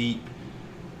big, deep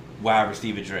wide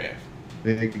receiver draft.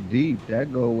 Big deep.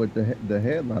 That go with the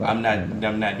headline. I'm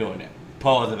not doing that.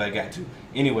 Pause if I got to.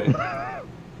 Anyway,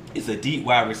 it's a deep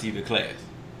wide receiver class.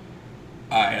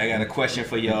 All right, I got a question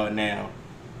for y'all now.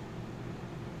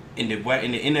 In the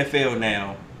NFL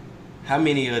now, how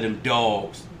many of them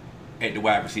dogs at the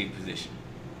wide receiver position?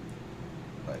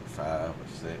 Like 5 or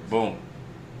 6. Boom.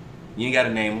 You ain't got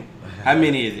to name them. How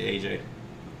many is it, AJ?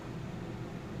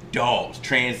 Dogs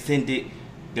transcended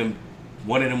them.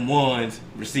 One of them ones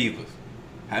receivers.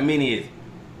 How many is it?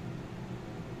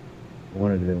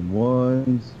 One of them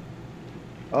ones.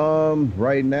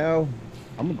 Right now,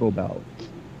 I'm gonna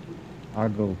I'll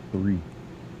go 3.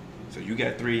 So you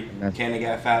got 3. That's- Kenny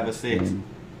got 5 or 6. Mhm.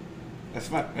 That's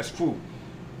fine. That's cool.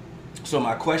 So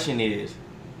my question is,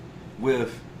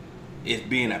 with it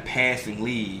being a passing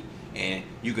league and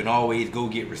you can always go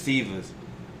get receivers,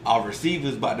 are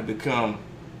receivers about to become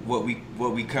what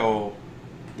we call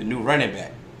the new running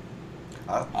back?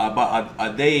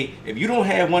 Are they? If you don't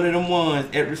have one of them ones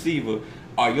at receiver,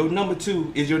 is your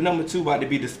number two about to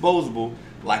be disposable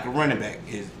like a running back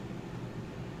is?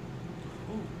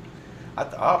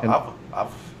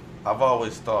 I've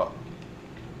always thought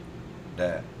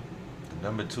that the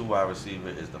number 2 wide receiver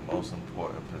is the most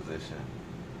important position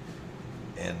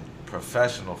in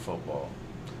professional football.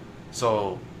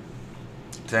 So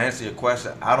to answer your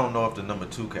question, I don't know if the number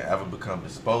 2 can ever become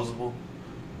disposable,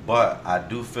 but I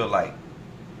do feel like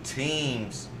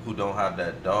teams who don't have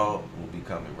that dog will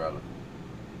become irrelevant,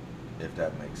 if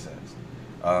that makes sense.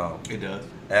 It does.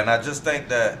 And I just think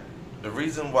that the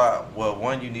reason why, well,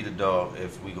 one, you need a dog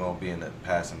if we're gonna be in a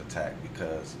passing attack,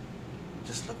 because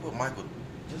just look at Michael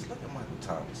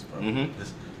Thomas, bro. Mhm.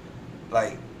 Just,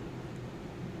 like,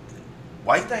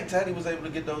 why you think Teddy was able to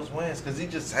get those wins? Because he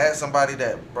just had somebody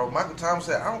that, bro. Michael Thomas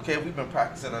said, "I don't care if we've been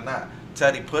practicing or not.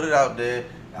 Teddy, put it out there.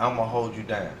 I'm gonna hold you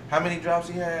down." How many drops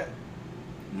he had?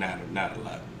 Not a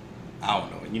lot. I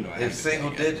don't know. You know, I It's ain't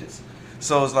single saying yet. digits.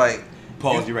 So it's like,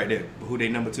 Pause you right there. Who they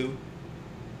number 2?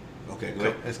 Okay, go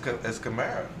ahead. it's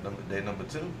Kamara. They number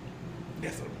 2.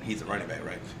 He's a running back,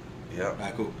 right? Yeah. All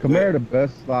right, cool. Kamara, the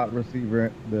best slot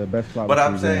receiver, But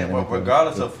I'm saying, in the NFL.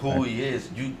 regardless of who he is,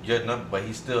 your number, but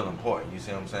he's still important. You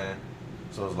see what I'm saying?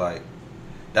 So it's like,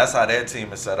 that's how their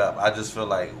team is set up. I just feel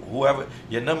like whoever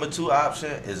your number 2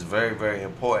 option is very, very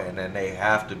important, and they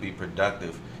have to be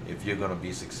productive if you're gonna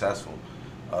be successful.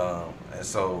 And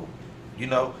so,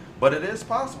 but it is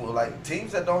possible. Like,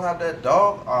 teams that don't have that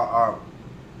dog are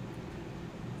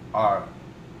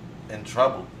in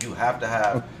trouble. You have to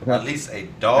have at least a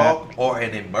dog or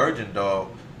an emerging dog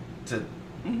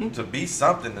to be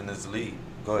something in this league.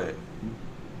 Go ahead.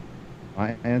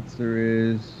 My answer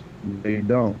is they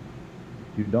don't.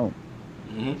 You don't.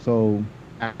 Mm-hmm. So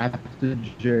after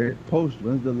Jared Post,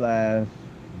 when's the last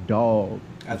dog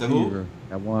After who? receiver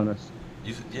that won us?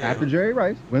 Yeah. After Jerry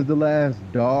Rice, when's the last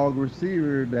dog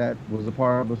receiver that was a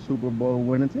part of a Super Bowl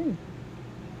winning team?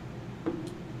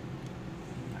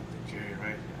 Jerry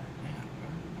Rice.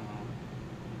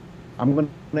 I'm gonna.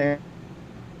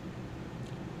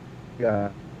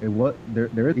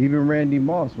 There is even Randy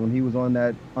Moss when he was on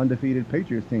that undefeated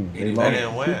Patriots team. They They lost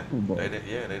didn't the win. Super Bowl. They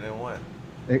didn't win.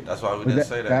 They- That's why we But didn't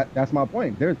say that. That's my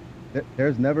point.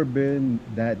 There's never been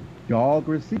that dog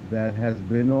receiver that has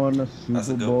been on a That's a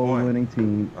Super good Bowl point. winning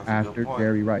team That's a good after point.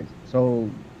 Jerry Rice. So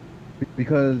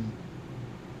because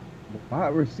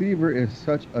wide receiver is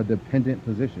such a dependent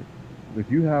position. If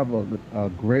you have a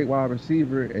great wide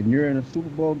receiver and you're in a Super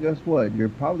Bowl, guess what? You're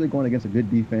probably going against a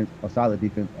good defense, a solid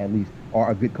defense at least,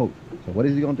 or a good coach. So what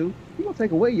is he gonna do? He's gonna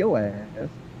take away your ass.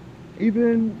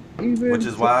 Even Which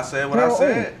is why I said what I Terrell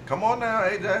said. Owens. Come on now,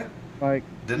 AJ. Like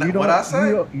Didn't you I- what'd I say?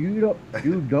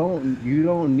 You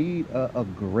don't need a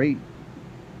great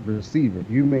receiver.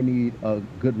 You may need a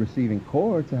good receiving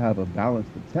core to have a balanced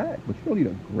attack, but you don't need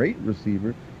a great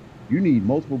receiver. You need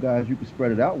multiple guys you can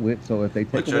spread it out with. So if they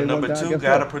take But away your number one guy, 2 guess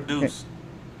gotta what? produce.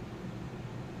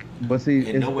 But see,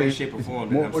 In no way, shape, or form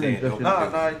that more I'm than saying, just- no.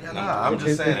 No. I'm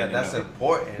just saying that that's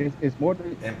important It's more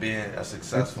than in being a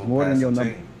successful more than your passing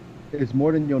number. team. It's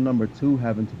more than your number 2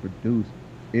 having to produce.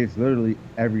 It's literally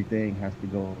everything has to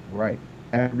go right.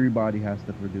 Everybody has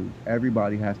to produce.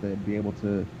 Everybody has to be able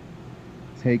to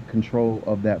take control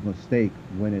of that mistake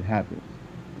when it happens.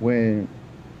 When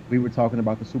we were talking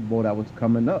about the Super Bowl that was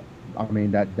coming up, I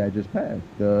mean that just passed,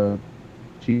 the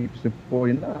Chiefs and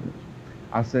 49ers.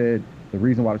 I said the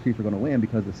reason why the Chiefs were going to win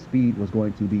because the speed was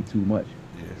going to be too much.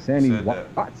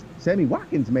 Yeah, Sammy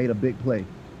Watkins made a big play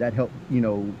that helped,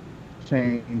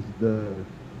 change the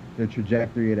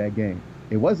trajectory of that game.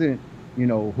 It wasn't,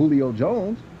 Julio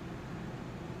Jones.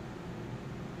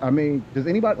 I mean, does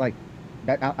anybody like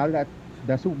that out of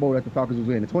that Super Bowl that the Falcons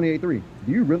was in, the 28-3?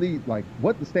 Do you really like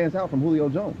what stands out from Julio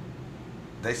Jones?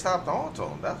 They stopped on to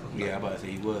him. That's what Yeah, I'm about to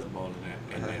say he was balling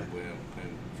in that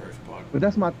first part. But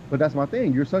that's my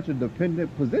thing. You're such a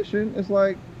dependent position. It's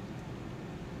like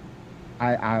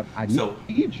I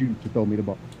need you to throw me the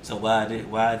ball. So why is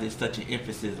there such an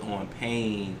emphasis on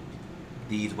paying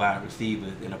these wide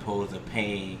receivers in opposed to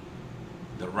paying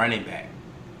the running back?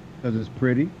 Because it's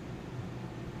pretty.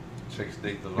 Chicks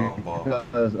dig the long ball.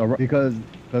 Because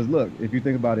look, if you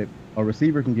think about it, a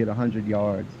receiver can get 100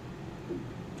 yards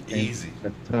easy, a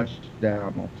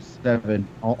touchdown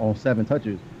on seven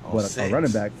touches. On But six, a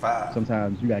running back, 5.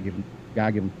 sometimes you gotta give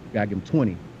him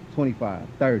 20, 25,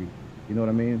 30. You know what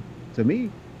I mean? To me,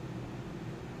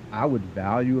 I would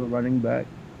value a running back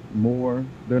more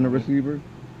than a receiver,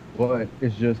 but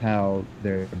it's just how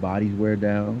their bodies wear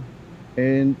down.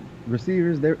 And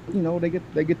receivers, they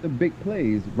get the big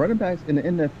plays. Running backs in the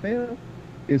NFL,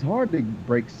 it's hard to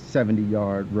break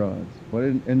 70-yard runs, but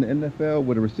in the NFL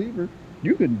with a receiver,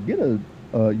 you could get a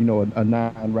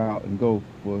 9 route and go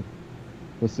for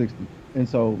 60. And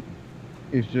so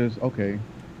it's just okay.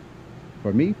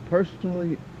 For me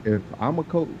personally, if I'm a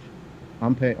coach,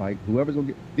 I'm paying like whoever's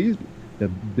gonna get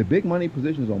the big money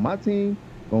positions on my team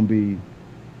gonna be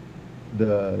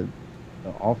the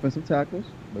offensive tackles,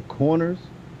 the corners,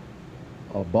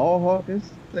 a ball hawk and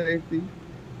safety,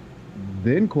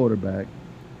 then quarterback,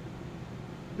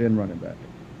 then running back.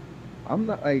 I'm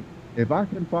not like if I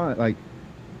can find like,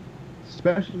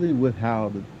 especially with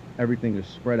how everything is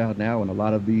spread out now, and a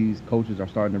lot of these coaches are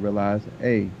starting to realize,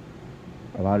 hey,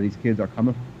 a lot of these kids are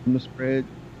coming from the spread.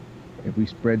 If we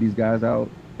spread these guys out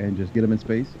and just get them in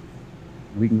space,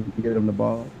 we can get them the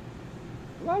ball.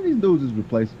 A lot of these dudes is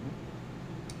replaceable.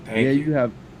 You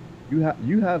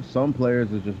have some players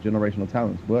that's just generational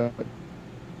talents, but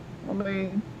I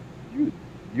mean,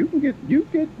 you can get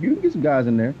some guys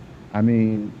in there. I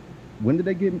mean, when did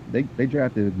they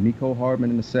drafted Mecole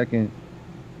Hardman in the second?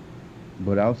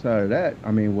 But outside of that,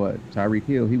 I mean, Tyreek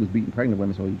Hill, he was beating pregnant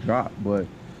women, so he dropped. But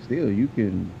still, you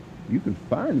can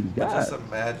find these guys. But just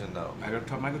imagine though.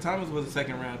 Michael Thomas was a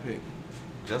second-round pick.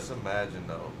 Just imagine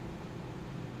though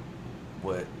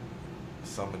what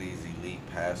some of these elite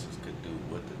passers could do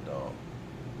with the dog.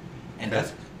 And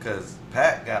that's because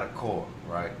Pat got a core,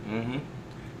 right? Mm-hmm.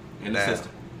 In now, the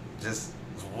system. Just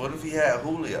what if he had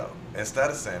Julio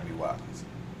instead of Sammy Watkins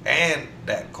and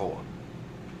that core?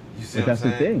 You see what I'm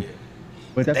saying? That's the thing.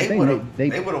 But that's the thing.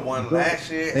 They would have won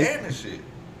last year and this shit.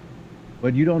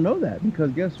 But you don't know that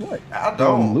because guess what? I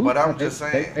don't. But I'm just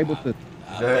saying. Able to.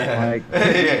 I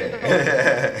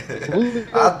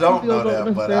don't know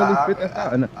that, but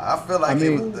I feel like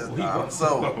it was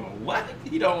so. What?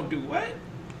 You don't do what?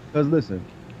 Because listen,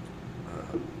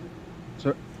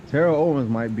 Terrell Owens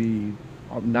might be,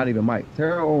 not even Mike.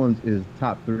 Terrell Owens is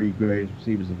top 3 greatest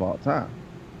receivers of all time.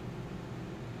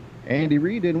 Andy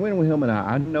Reid didn't win with him, and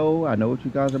I know what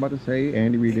you guys are about to say.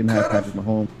 Andy Reid didn't have Patrick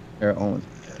Mahomes, Terrell Owens,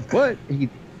 but he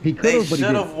could have. They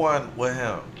should have won with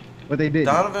him, but they didn't.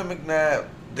 Donovan McNabb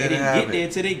didn't get there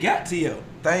until they got to you.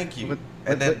 Thank you.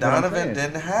 And then Donovan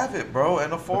didn't have it, bro,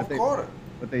 in the fourth quarter.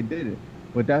 But they did it.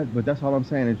 But that's all I'm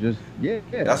saying. It's just yeah.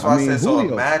 That's why I said. So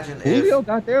imagine if Julio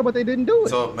got there, but they didn't do it.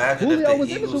 So imagine if the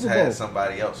Eagles had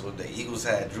somebody else. Well, the Eagles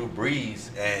had Drew Brees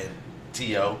and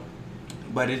T.O.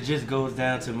 But it just goes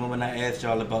down to when I asked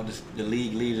y'all about the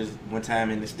league leaders one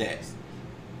time in the stats.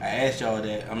 I asked y'all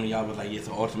that. I mean, y'all was like, "It's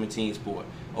an ultimate team sport."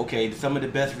 Okay, some of the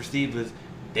best receivers,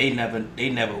 they never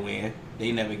win.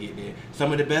 They never get there.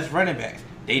 Some of the best running backs,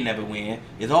 they never win.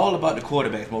 It's all about the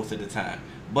quarterbacks most of the time.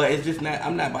 But it's just not.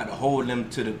 I'm not about to hold them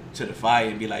to the fire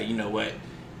and be like, you know what?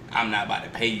 I'm not about to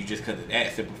pay you just because of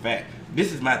that simple fact.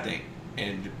 This is my thing,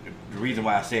 and the reason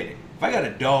why I said it. If I got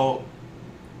a dog,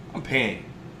 I'm paying you.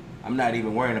 I'm not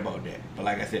even worrying about that. But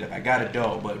like I said, if I got a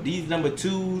dog, but these number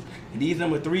 2s and these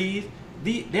number 3s,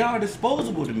 they are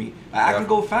disposable to me. I can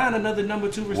go find another number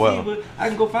 2 receiver. Well, I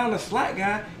can go find a slot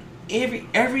guy every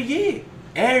year.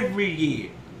 Every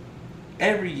year.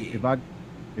 If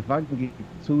I can get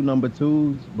 2 number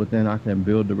 2s, but then I can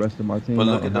build the rest of my team. But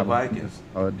look at the Vikings.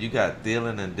 You got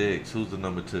Thielen and Diggs. Who's the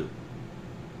number 2?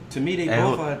 To me, they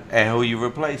both are. And who you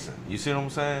replacing? You see what I'm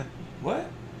saying? What?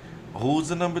 who's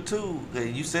the number 2?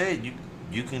 You said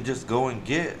you can just go and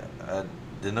get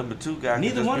the number 2 guy.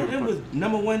 Neither one of them was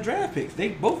number 1 draft picks. They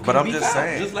both But could I'm be just found,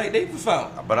 saying. just like they were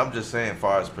found. But I'm just saying, as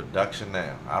far as production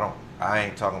now, I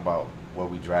ain't talking about where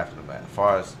we drafted them at. As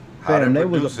far as how Fam, they're they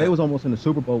producing, was almost in the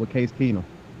Super Bowl with Case Keenum.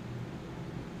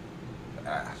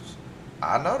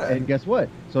 I know that. And guess what?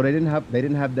 So they didn't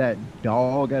have that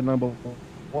dog at number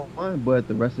 1, but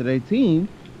the rest of their team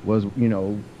was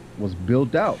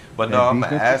built out. But That no, I'm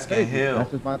defensive asking safety. Hill.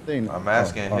 That's just my thing. I'm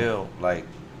asking Hill, like,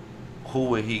 who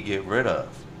would he get rid of?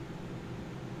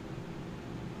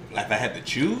 Like if I had to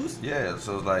choose, Yeah,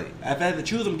 so it's like, if I had to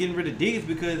choose, I'm getting rid of Diggs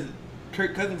because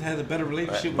Kirk Cousins has a better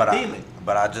relationship with Thielen.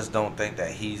 but I just don't think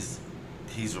that he's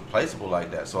replaceable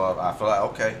like that. So I feel like,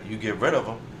 okay, you get rid of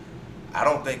him. I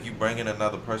don't think you bring in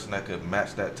another person that could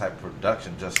match that type of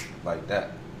production just like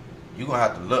that. You're going to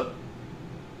have to look.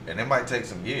 And it might take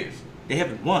some years. They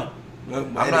haven't won.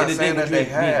 I'm not saying that they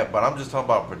have, but I'm just talking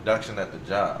about production at the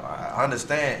job. I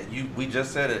understand. We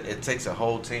just said it takes a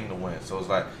whole team to win. So it's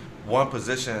like one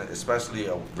position, especially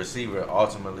a receiver,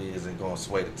 ultimately isn't going to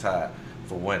sway the tide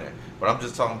for winning. But I'm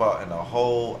just talking about in the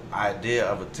whole idea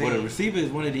of a team. Well, the receiver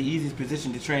is one of the easiest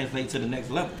positions to translate to the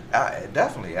next level.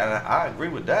 Definitely, and I agree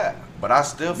with that. But I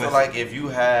still feel like if you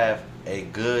have a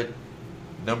good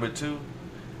number 2,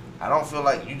 I don't feel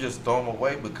like you just throw him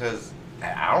away because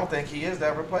I don't think he is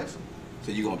that replaceable.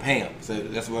 So you're gonna pay him. So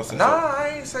that's what I'm saying. Nah,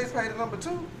 I ain't say pay the number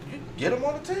 2. You get him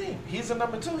on the team. He's a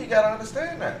number 2. He gotta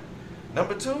understand that.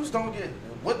 Number 2s don't get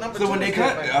what number 2. So when they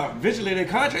eventually their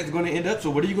contract is going to end up. So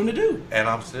what are you going to do? And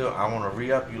I want to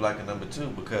re-up you like a number 2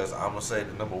 because I'm gonna say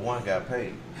the number 1 got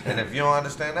paid. And if you don't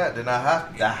understand that, then I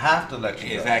have to let you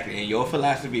know. Exactly. And your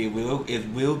philosophy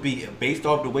will be based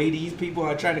off the way these people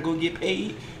are trying to go get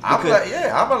paid. I'm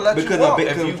gonna let you know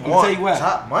if you want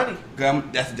top money.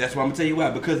 That's what I'm gonna tell you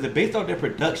why. Because based off their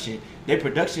production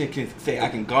can say I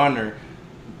can garner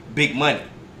big money.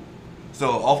 So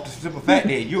off the simple fact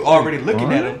that you're already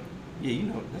looking at them,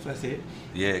 yeah, that's what I said.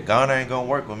 Yeah, Garner ain't gonna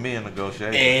work with me in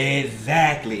negotiation.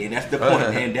 Exactly, and that's the point,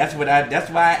 and that's why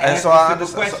I asked the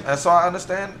question. And so I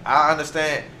understand. I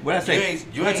understand. What I say?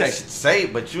 You ain't say,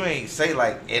 but you ain't say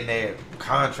like in their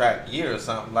contract year or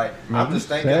something. Like I'm just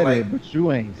thinking like, but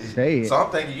you ain't say it. So I'm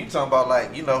thinking you talking about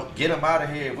like get them out of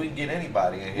here. If we can get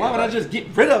anybody in here. Why would I just get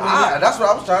rid of them? That's what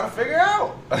I was trying to figure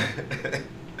out.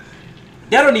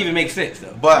 That don't even make sense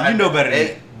though. But you know better than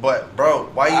me. But bro,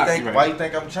 why you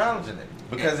think I'm challenging it?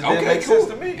 Because it didn't make sense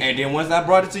to me. And then once I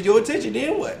brought it to your attention,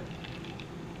 then what?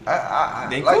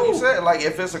 Like you said, like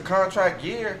if it's a contract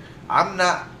year,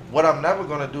 what I'm never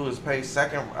gonna do is pay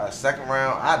second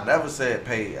round. I never said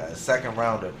pay a second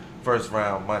rounder first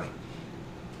round money.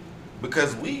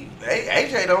 Because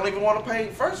AJ don't even want to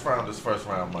pay first round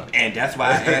money. And that's why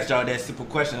I asked y'all that simple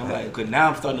question. I'm like, because now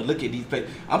I'm starting to look at these players.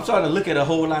 I'm starting to look at a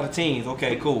whole lot of teams.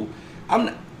 Okay, cool.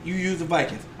 You use the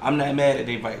Vikings. I'm not mad at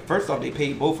the Vikings. First off, they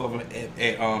paid both of them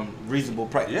at reasonable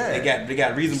price. Yeah, they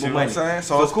got reasonable money. What I'm saying?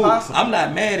 So it's cool. possible. I'm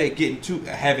not mad at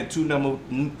having two number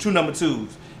 2s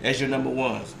as your number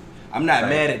 1s. I'm not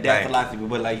mad at that philosophy,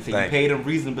 but like you said, you pay them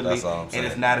reasonably, and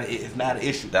it's not an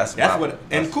issue. That's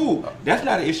cool. That's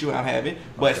not an issue I'm having.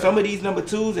 But some of these number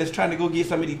 2s that's trying to go get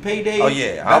some of these paydays. Oh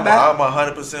yeah, I'm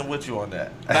 100% with you on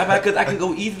that. Bye, because I can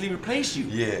go easily replace you.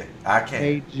 Yeah, I can.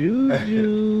 Hey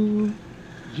Juju.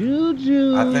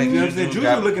 I think Juju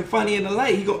looking funny in the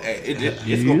light. This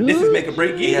is make a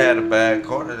break. He had a bad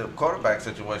quarterback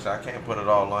situation. I can't put it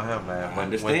all on him, man.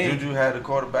 When Juju had the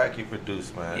quarterback, he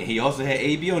produced, man. And he also had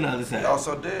AB on the other side. He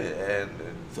also did, and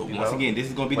so once again, this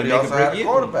is gonna be the make or break year. But he also had a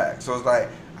quarterback, so it's like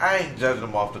I ain't judging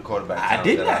him off the quarterback. I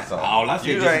did not. All I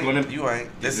said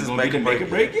this is make or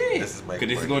break year. This is make or break. Because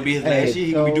this is gonna be his last year.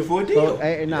 He can do for a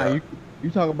deal. You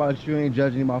talk about you ain't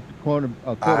judging him off the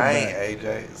quarterback. I ain't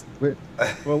AJ.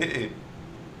 Well,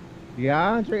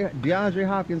 DeAndre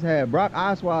Hopkins had Brock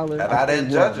Osweiler. And I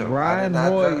didn't judge him. Brian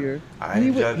Hoyer.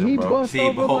 He bust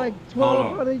over like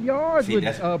 1,200 yards with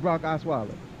Brock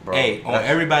Osweiler. Bro, hey, on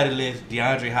everybody's list,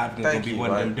 DeAndre Hopkins gonna be one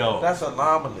of them dogs. That's an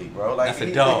anomaly, bro. Like that's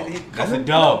a dog. That's a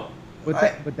dog.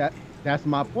 But that's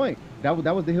my point. That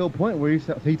was the Hill point where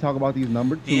he talk about these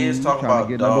number 2s he is talking trying about to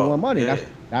get dog. number 1 money. Yeah.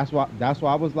 That's why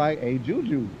I was like, hey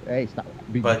Juju, hey stop.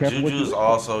 But Juju's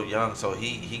also young, so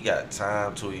he got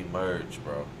time to emerge,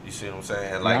 bro. You see what I'm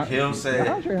saying? And like Hill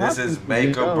said, this is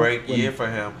make or break year for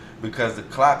him because the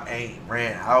clock ain't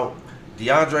ran out.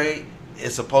 DeAndre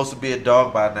is supposed to be a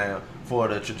dog by now for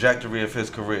the trajectory of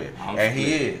his career,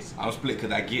 he is. I'm split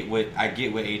because I get what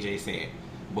AJ saying,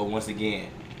 but once again,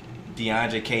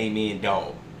 DeAndre came in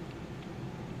dog.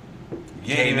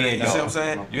 You ain't even, you see what I'm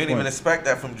saying? You ain't even expect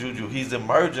that from Juju. He's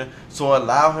emerging, so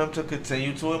allow him to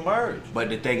continue to emerge. But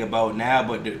the thing about now,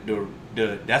 but the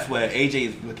that's what AJ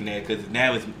is looking at, because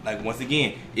now it's like, once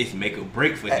again, it's make or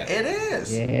break for him. It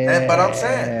is. Yeah. But I'm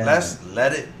saying, let's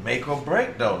let it make or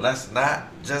break though. Let's not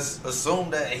just assume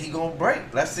that he gonna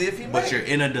break. Let's see if he But makes. you're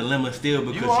in a dilemma still,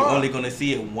 because you're only gonna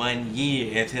see it 1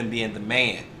 year as him being the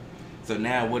man. So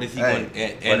now what is he going to,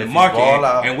 and the market,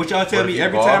 and what y'all tell me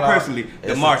every time personally,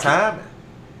 the market. Timing.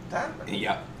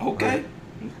 Yeah, okay.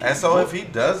 And so if he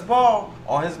does ball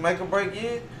on his make or break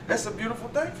year, that's a beautiful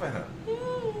thing for him.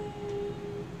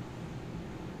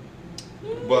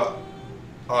 But,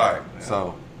 alright,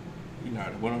 so You know,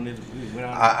 went on this.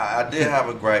 I did have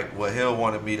a gripe. Well, Hill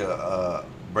wanted me to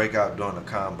break out during the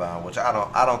combine, which I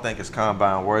don't think is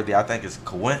combine worthy. I think it's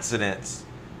coincidence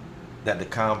that the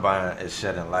combine is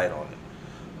shedding light on it.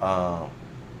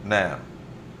 Now,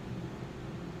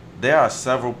 there are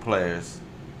several players,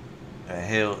 and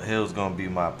Hill's gonna be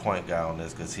my point guy on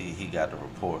this because he got the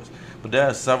reports. But there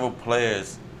are several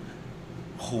players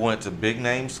who went to big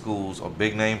name schools or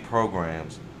big name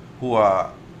programs who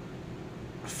are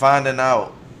finding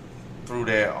out through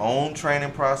their own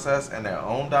training process and their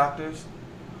own doctors,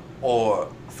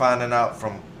 or finding out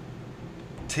from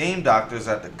team doctors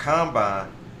at the combine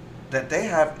that they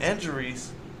have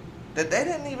injuries that they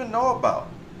didn't even know about.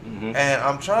 Mm-hmm. And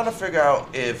I'm trying to figure out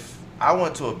if I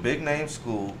went to a big name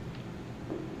school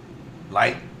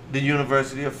like the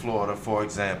University of Florida, for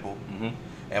example, Mm-hmm.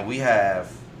 and we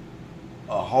have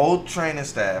a whole training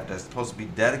staff that's supposed to be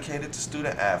dedicated to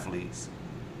student athletes,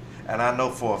 and I know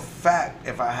for a fact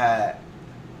if I had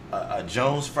a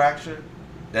Jones fracture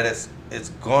that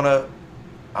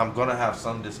I'm gonna have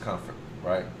some discomfort,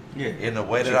 right? Yeah. In the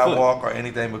way It's that your I foot. walk or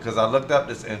anything, because I looked up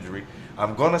this injury.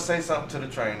 I'm gonna say something to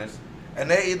the trainers, and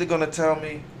they're either gonna tell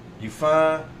me you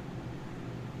fine,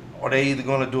 or they either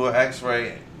gonna do an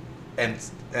X-ray and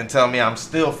tell me I'm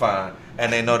still fine,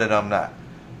 and they know that I'm not.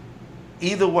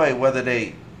 Either way, whether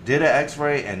they did an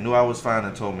X-ray and knew I was fine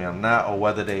and told me I'm not, or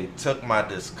whether they took my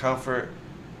discomfort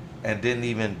and didn't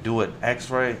even do an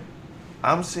X-ray,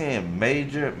 I'm seeing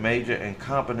major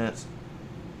incompetence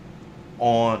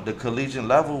on the collegiate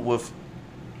level with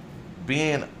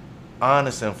being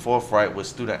honest and forthright with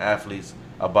student athletes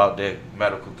about their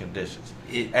medical conditions.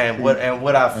 And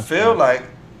what I feel like,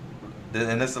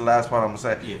 and this is the last part I'm gonna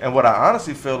say, Yeah. and what I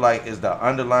honestly feel like is the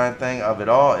underlying thing of it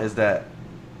all is that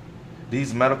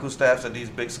these medical staffs at these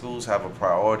big schools have a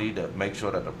priority to make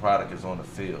sure that the product is on the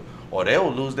field, or they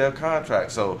will lose their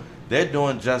contract. So they're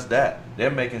doing just that. They're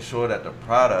making sure that the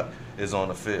product is on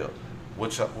the field.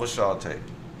 What's y'all take?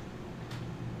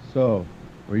 So,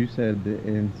 where you said the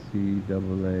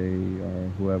NCAA or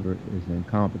whoever is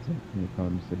incompetent when it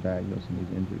comes to diagnosing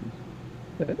these injuries,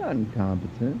 they're not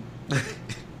incompetent.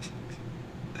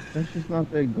 That's just not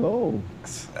their goal.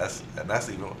 That's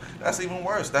even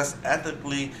worse. That's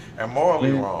ethically and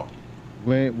morally wrong.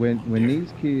 When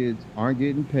these kids aren't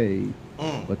getting paid,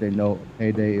 but they know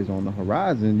payday is on the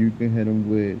horizon, you can hit them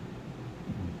with,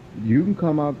 you can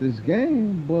come out this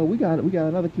game, but we got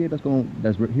another kid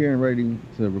that's here and ready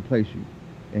to replace you,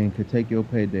 and could take your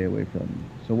payday away from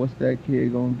you. So what's that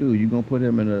kid gonna do? You gonna put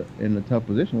him in a tough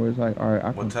position where it's like, all right,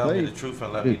 I can Tell play. me the truth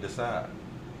and let me decide.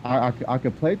 I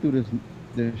can play through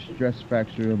this stress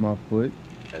fracture in my foot,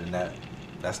 And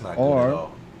that's not good Or at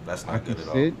all. That's I not can good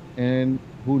at sit, and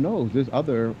who knows, this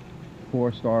other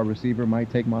 4-star receiver might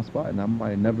take my spot, and I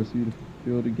might never see the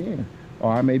field again.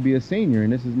 Or I may be a senior,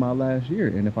 and this is my last year,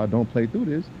 and if I don't play through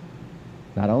this,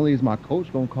 not only is my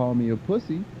coach gonna call me a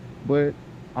pussy, but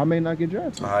I may not get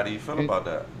drafted. all. So how do you feel about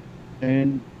that?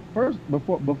 And first,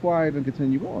 before I even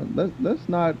continue on, let's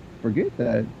not forget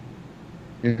that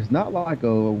it's not like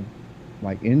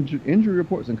injury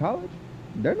reports in college.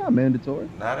 They're not mandatory.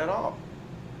 Not at all.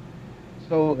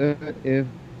 So if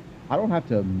I don't have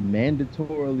to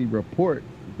mandatorily report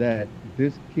that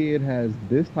this kid has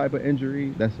this type of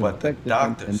injury that's But the affected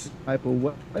doctors- in this type of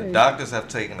way, The doctors have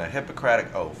taken a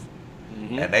Hippocratic oath,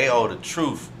 Mm-hmm. and they owe the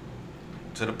truth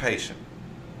to the patient.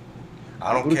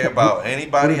 I don't Who the care doc- about who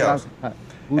anybody the else.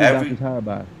 who the Every- doctors hired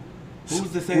by? Who's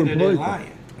to say Who that they're employs them?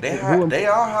 lying? They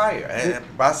are hired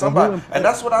and by somebody, and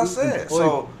that's what I who said.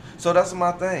 employs So that's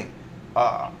my thing.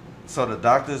 So the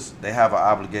doctors, they have an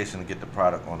obligation to get the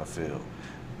product on the field.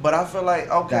 But I feel like,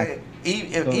 okay,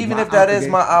 even my if that is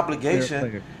my obligation,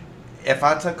 obligation, if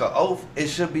I took an oath, it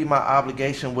should be my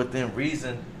obligation within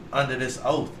reason under this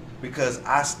oath, because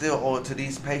I still owe it to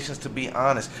these patients to be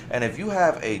honest. And if you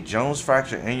have a Jones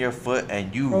fracture in your foot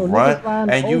and you Bro, run niggas lying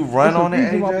and to you oath. run It's the on it,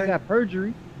 reason why we AJ. got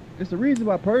perjury. It's the reason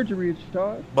why perjury is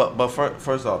charged. But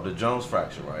first off, the Jones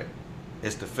fracture, right?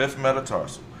 It's the 5th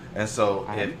metatarsal. And so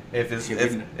if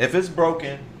it's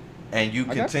broken and you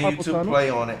I got continue carpal to tunnel. play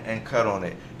on it and cut on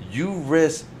it, you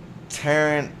risk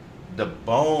tearing the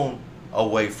bone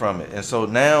away from it. And so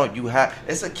now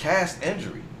it's a cast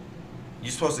injury.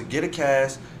 You're supposed to get a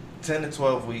cast, 10 to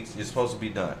 12 weeks, you're supposed to be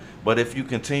done. But if you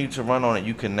continue to run on it,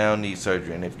 you can now need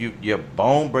surgery. And if your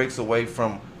bone breaks away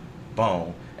from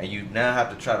bone and you now have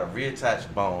to try to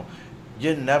reattach bone,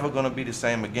 you're never going to be the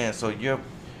same again. So you're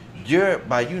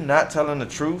by you not telling the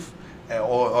truth,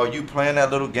 or you playing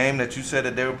that little game that you said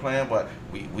that they were playing, but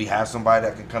we have somebody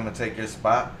that can come and take your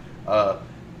spot,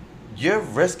 you're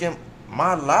risking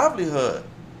my livelihood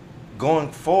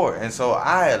going forward. And so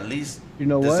I at least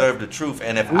deserve the truth.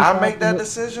 And if I make that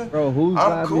decision, bro, whose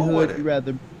I'm cool with livelihood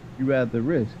it. you rather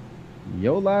risk?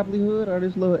 Your livelihood or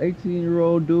this little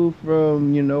 18-year-old dude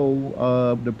from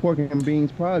the Pork and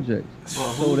Beans Project?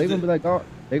 Well, So they're gonna be like,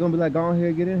 go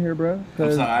ahead, get in here, bro.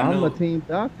 Because I'm a team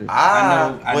doctor.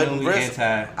 I know wouldn't we risk.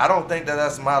 I don't think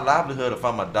that's my livelihood if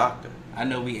I'm a doctor. I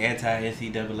know we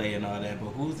anti-NCAA and all that, but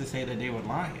who's to say that they were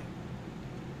lying?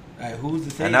 Like, who's to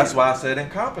say? And that's why I said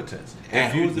incompetence.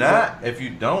 And If you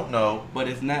don't know, but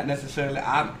it's not necessarily.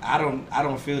 I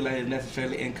don't feel like it's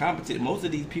necessarily incompetent. Most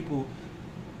of these people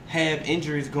have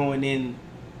injuries going in.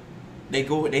 They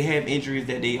have injuries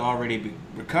that they already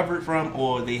recovered from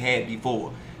or they had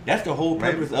before. That's the whole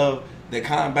purpose of the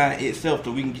combine itself,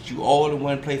 so we can get you all in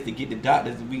one place to get the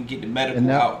doctors and we can get the medical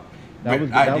out. That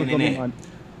was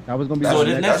gonna be So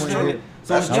my it's next necessarily point.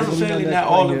 so it's That was gonna be my necessarily next not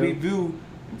all point that we here.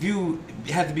 view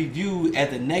has to be viewed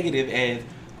as a negative as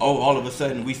all of a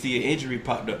sudden we see an injury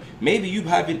popped up. Maybe you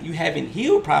haven't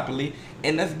healed properly,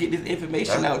 and let's get this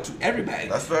information out to everybody.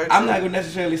 That's very I'm true. not gonna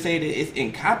necessarily say that it's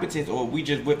incompetence or we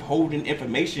just withholding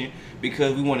information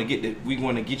because we want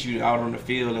to get you out on the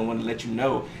field and want to let you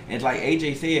know. And like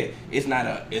AJ said,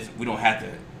 we don't have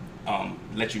to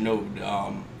let you know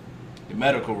the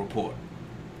medical report.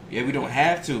 Yeah, we don't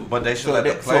have to. But they should let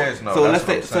the players know. So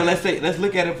That's let's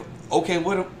look at it. Okay,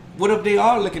 what if they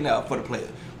are looking out for the players?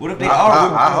 What if they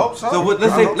I hope so. So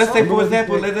let's say for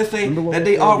example, let's say Remember what that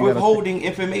we they said, are you gotta withholding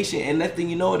information, and next thing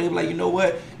you know, they're like, you know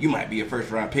what, you might be a first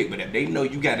round pick, but if they know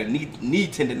you got a knee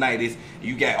tendonitis,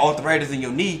 you got arthritis in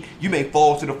your knee, you may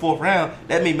fall to the 4th round.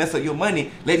 That may mess up your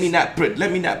money. Let me not put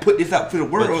this out to the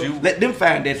world. Let them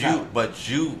find that out. But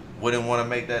you wouldn't want to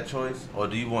make that choice, or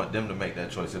do you want them to make that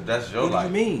choice? If that's your What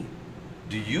life, do you mean?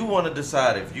 do you want to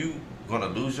decide if you gonna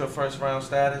lose your first round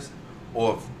status,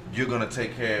 or if you're gonna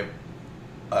take care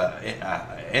of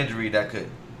an injury that could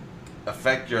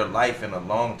affect your life in the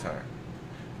long term?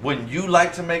 Wouldn't you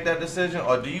like to make that decision,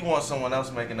 or do you want someone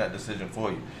else making that decision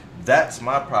for you? That's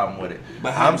my problem with it.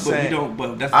 But that's the thing, we don't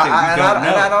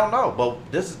know.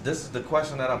 But this is the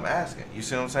question that I'm asking. You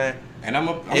see what I'm saying? And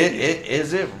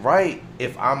Is it right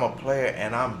if I'm a player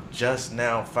and I'm just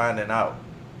now finding out,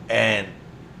 and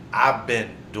I've been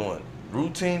doing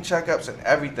routine checkups and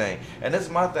everything, and this is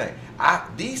my thing.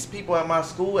 These people at my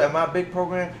school, at my big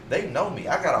program, they know me.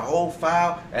 I got a whole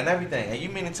file and everything. And you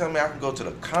mean to tell me I can go to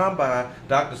the combine,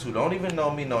 doctors who don't even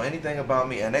know me, know anything about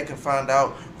me, and they can find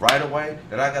out right away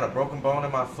that I got a broken bone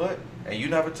in my foot, and you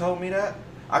never told me that?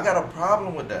 I got a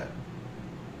problem with that.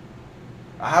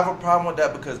 I have a problem with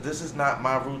that because this is not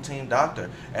my routine doctor,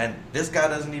 and this guy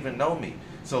doesn't even know me.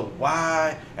 So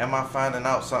why am I finding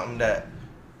out something that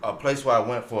a place where I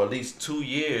went for at least 2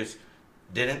 years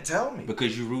didn't tell me?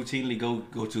 Because you routinely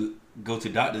go to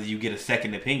doctors, you get a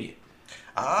second opinion.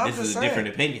 This is a different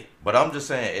opinion. But I'm just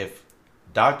saying, if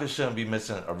doctors shouldn't be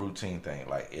missing a routine thing.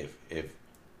 Like if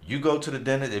you go to the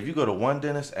dentist, if you go to one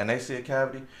dentist and they see a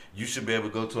cavity, you should be able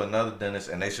to go to another dentist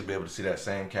and they should be able to see that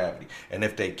same cavity. And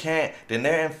if they can't, then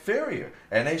they're inferior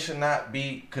and they should not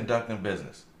be conducting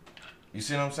business. You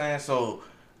see what I'm saying? So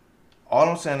all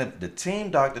I'm saying, if the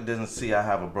team doctor doesn't see I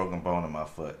have a broken bone in my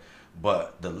foot,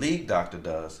 but the league doctor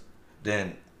does,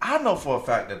 then I know for a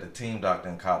fact that the team doctor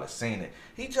in college seen it.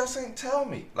 He just ain't tell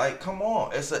me. Like, come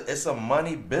on. It's a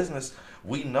money business.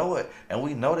 We know it. And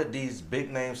we know that these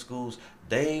big name schools,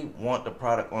 they want the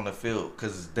product on the field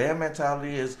because their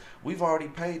mentality is, we've already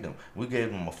paid them. We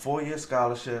gave them a 4-year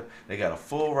scholarship. They got a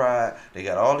full ride. They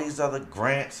got all these other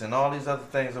grants and all these other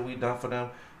things that we done for them.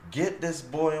 Get this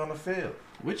boy on the field.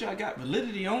 Which I got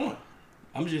validity on.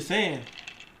 I'm just saying.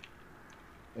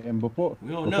 And before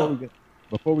we don't know.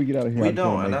 Before we get out of here, we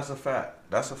don't, and that's a fact.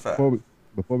 That's a fact.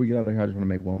 Before we get out of here, I just want to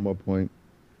make one more point.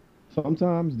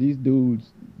 Sometimes these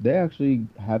dudes, they actually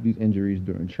have these injuries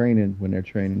during training when they're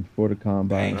training for the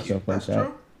combine and stuff like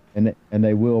that. True. And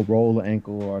they will roll the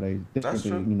ankle or they just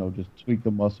tweak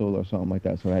the muscle or something like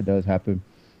that. So that does happen.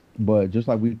 But just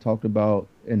like we talked about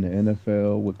in the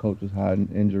NFL with coaches hiding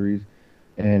injuries,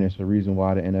 and it's the reason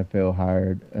why the NFL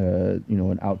hired,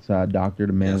 an outside doctor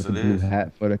to manage Yes, the it blue is.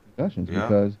 hat for the concussions Yeah.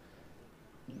 because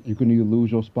you can either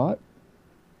lose your spot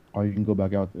or you can go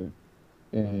back out there.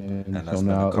 And And so that's been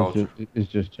the now culture. it's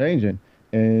just changing.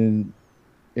 And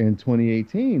in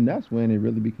 2018, that's when it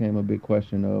really became a big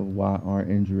question of why aren't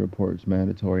injury reports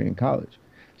mandatory in college?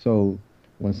 So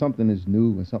when something is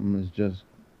new, when something is just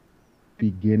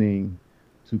beginning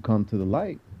to come to the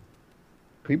light,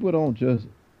 people don't just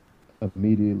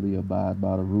immediately abide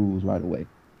by the rules right away.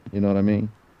 You know what I mean?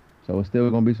 So it's still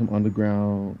gonna be some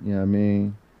underground, you know what I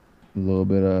mean? A little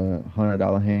bit of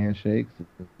 $100 handshakes.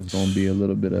 It's gonna be a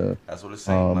little bit of That's what it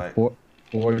seemed like.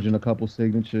 forging a couple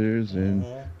signatures and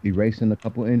Mhm. erasing a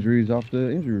couple injuries off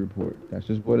the injury report. That's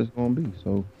just what it's gonna be.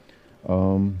 So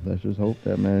let's just hope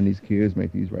that man these kids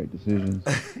make these right decisions.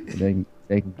 And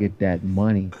they can get that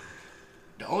money.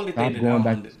 The only thing Stop that I going don't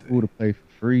back to understand. school to play for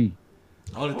free.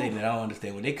 The only thing that I don't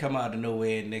understand when they come out of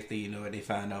nowhere, next thing you know, they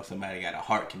find out somebody got a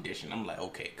heart condition. I'm like,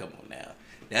 okay, come on now.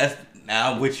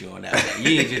 Now I'm with you on that. Like,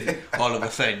 you ain't just all of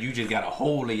a sudden you just got a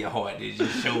hole in your heart that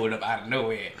just showed up out of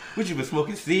nowhere. What, you been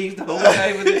smoking cigs the whole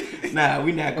time with it? Nah,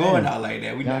 we not going out like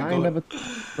that. We Now, not I ain't going. never,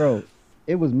 bro.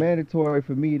 It was mandatory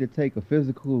for me to take a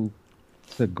physical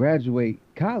to graduate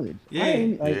college. Yeah.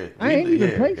 I ain't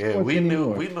even play sports we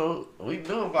anymore. we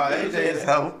knew about AJ's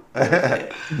help.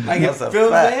 Like, That's you a feel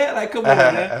fact. that? Like, come on,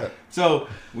 man. So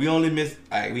we only missed.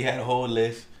 We had a whole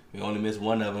list. We only missed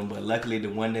one of them, but luckily the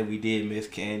one that we did miss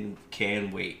can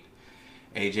wait.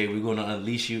 AJ, we're gonna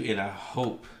unleash you, and I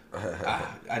hope,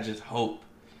 I just hope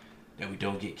that we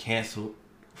don't get canceled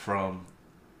from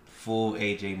full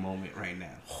AJ moment right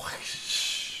now.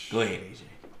 Go ahead, AJ.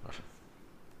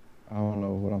 I don't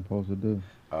know what I'm supposed to do.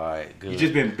 All right, good. You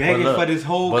just been begging But look, for this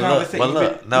whole but look, conversation. but You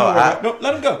look, been- no, don't worry I- about- no,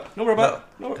 let him go. Don't worry about it.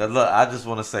 Don't worry. Cause look, I just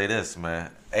want to say this,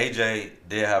 man. AJ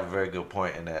did have a very good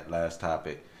point in that last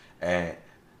topic, and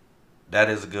that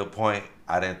is a good point.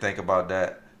 I didn't think about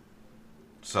that,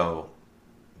 so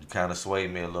you kind of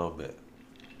swayed me a little bit.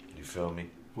 You feel me?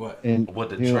 What? And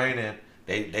With the you know, training,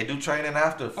 they do training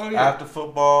after Oh, yeah. after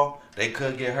football. They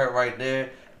could get hurt right there.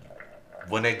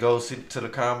 When they go to the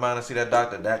combine and see that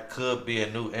doctor, that could be a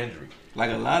new injury. Like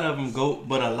a lot of them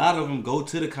go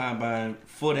to the combine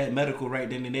for that medical right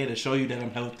then and there to show you that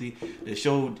I'm healthy. To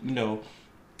show,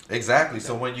 Exactly.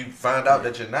 So when you find out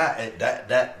that you're not,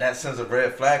 that sends a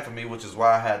red flag for me, which is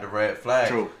why I had the red flag.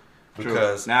 True.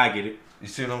 Because Now I get it. you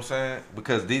see what I'm saying?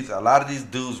 Because a lot of these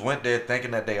dudes went there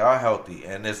thinking that they are healthy,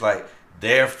 and it's like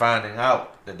they're finding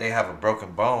out that they have a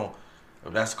broken bone.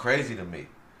 That's crazy to me.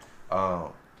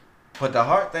 But the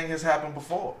heart thing has happened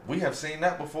before. We have seen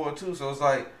that before too. So it's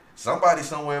like somebody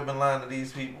somewhere been lying to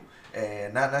these people,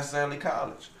 and not necessarily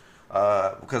college.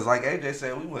 Because like AJ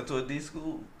said, we went to a D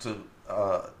school,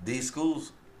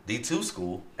 D2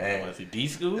 school, and Was it D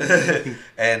school?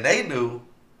 and they knew,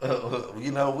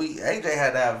 AJ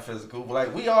had to have a physical, but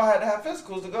like we all had to have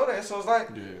physicals to go there. So it's like,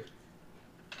 Yeah.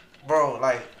 bro,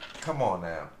 like, come on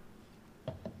now.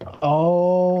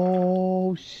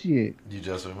 oh shit! You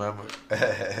just remember.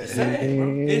 It's sad,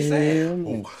 bro. It's sad.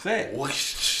 Damn. Sad. Whoosh.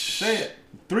 Sad.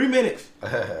 3 minutes.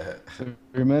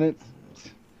 3 minutes.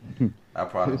 I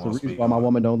probably It's the won't reason speak. why my on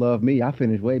woman don't love me. I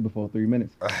finished way before 3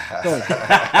 minutes. So,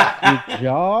 did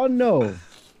y'all know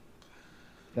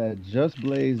that Just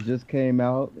Blaze just came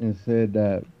out and said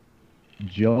that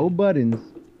Joe Buttons,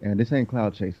 and this ain't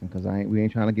cloud chasing because we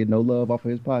ain't trying to get no love off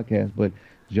of his podcast, but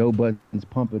Joe Buttons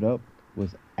Pump It Up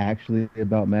was actually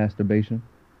about masturbation.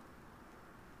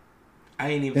 I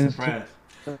ain't even It's- surprised.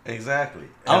 Exactly.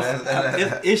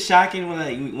 It's shocking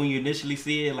when you initially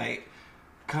see it. Like,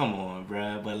 come on,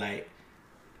 bruh. But like,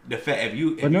 the fact if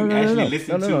you actually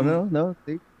listen to no.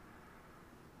 See?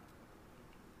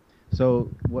 So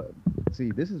what?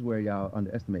 See, this is where y'all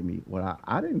underestimate me. What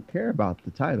I didn't care about the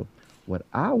title. What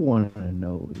I want to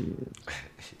know is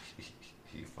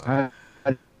how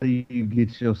do you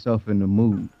get yourself in the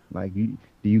mood? Like, do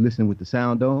you listen with the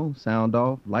sound on, sound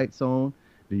off, lights on?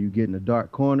 Do you get in a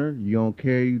dark corner? You don't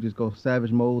care. You just go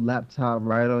savage mode, laptop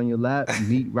right on your lap,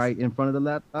 meat right in front of the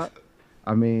laptop.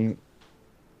 I mean,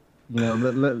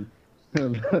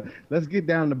 let's get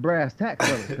down to brass tacks,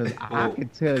 because I can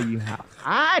tell you how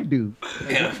I do.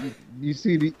 Yeah. You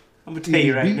see the. I'm gonna tell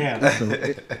you right now.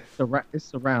 It's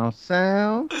surround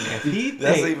sound. If he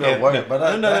That's think- even worse. no,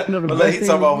 But no, the but best he thing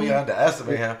talking about is- we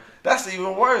underestimate him. That's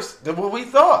even worse than what we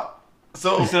thought.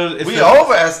 So we So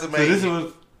overestimate. this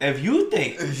was if you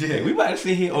think Yeah. we about to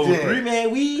sit here over Yeah.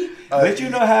 3-man weed, let you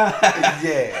know how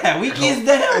Yeah. how we get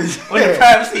down on the Yeah.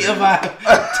 privacy of our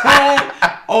time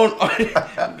on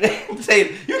I'm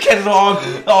saying you catch it on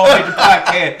the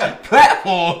podcast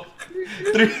platform.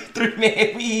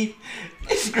 3-man weed.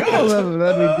 Y'all never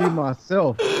let me be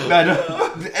myself. No,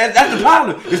 that's the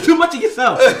problem. It's too much of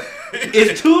yourself.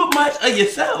 It's too much of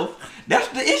yourself. That's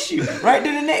the issue, right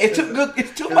then and there. It's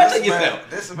too much of yourself.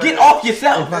 Get off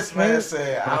yourself. This man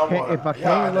said, if I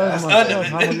can't love myself,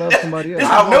 how to love somebody else?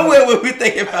 I nowhere where we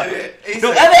thinking about it.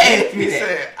 Don't ever ask me He that.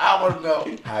 said, I want to know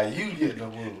how you get in the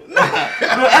mood. Don't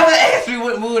ever ask me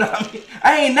what mood I'm in.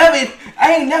 I ain't never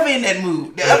in that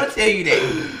mood. They'll ever tell you that.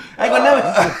 I ain't gonna never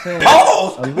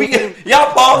pause.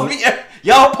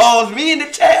 Y'all pause me in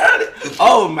the chat.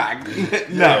 Oh my god.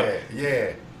 No.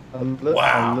 Yeah. A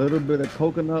little bit of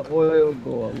coconut oil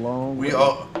go a long way.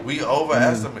 We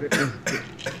overestimated.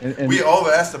 We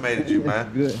overestimated you,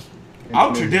 man. Good.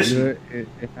 I'm traditional. It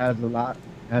has a lot.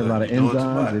 It has a lot of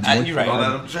enzymes. You're right. Don't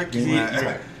let them trick you,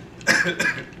 man.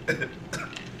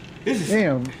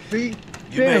 Damn. See.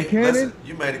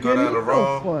 You made it go down the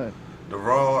wrong.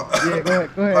 Yeah, go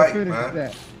ahead. Pipe,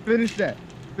 Finish that.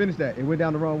 It went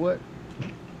down the wrong what?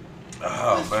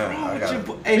 Oh man,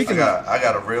 I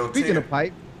got a real tear. Speaking of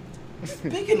pipe.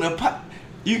 Speaking of pipe.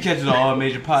 You can catch it on all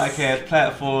major podcast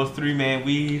platforms. 3Man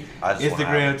Weave,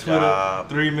 Instagram, Twitter.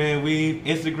 3Man Weave,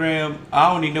 Instagram.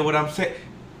 I don't even know what I'm saying.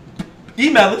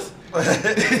 Email us.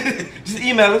 Just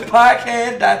email us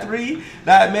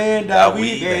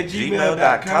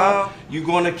podcast.3.man.weave@gmail.com. You're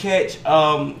gonna catch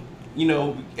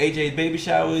AJ's baby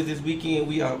showers this weekend.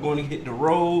 We are going to hit the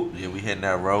road. Yeah, we hitting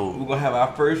that road. We're gonna have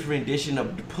our first rendition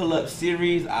of the pull-up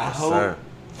series. I hope. Sir.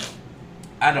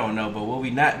 I don't know, but what we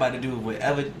not about to do is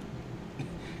whatever.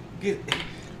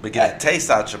 But get a taste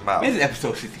out your mouth. This is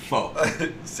episode 64.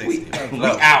 64. We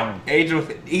out. Angel,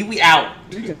 we out.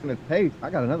 Speaking of taste, I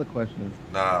got another question.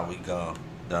 Nah, we gone.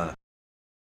 Done.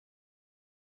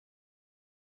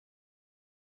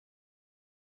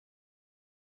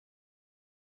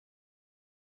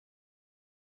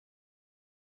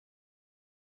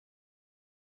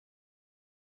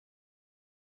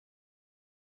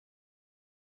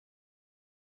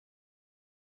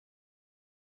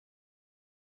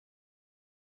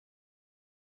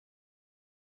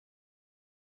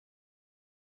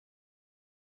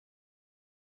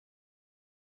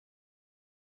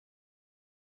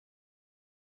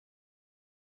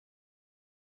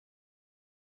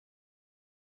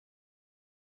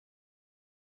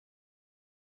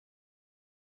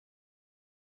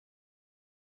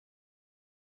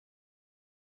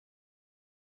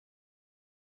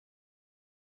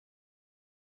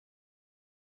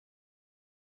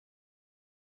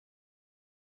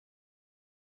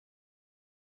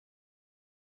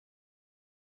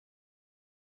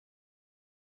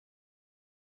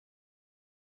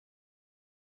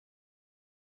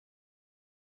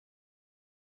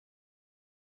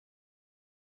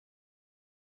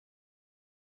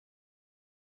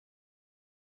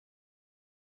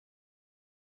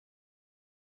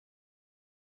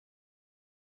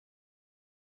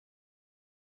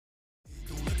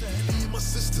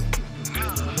 System.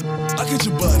 I get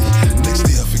your body, next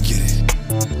day I forget it.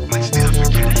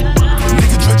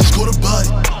 Nigga try to score the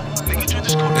body.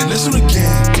 And that's on the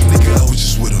game, nigga, I was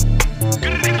just with him.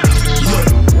 Look,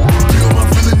 all my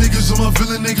villain niggas,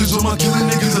 all my killing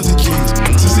niggas at the kings.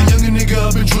 Since a younger nigga,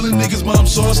 I've been drilling niggas, mom,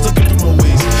 so I stuck up in my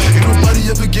ways. Ain't nobody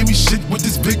ever gave me shit with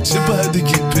this big chip, I had to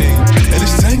get paid. And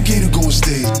it's 10K to go on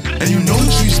stage, and you know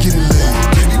the trees getting laid.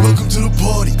 Baby, welcome to the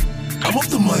party. I'm off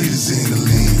the money to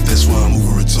Xanaline, that's why I'm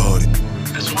over retarded.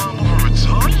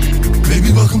 Baby,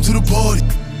 welcome to the party.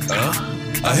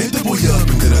 I hit the boy up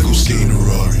and then I go skate in a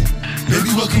Rari.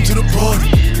 Baby, welcome to the party.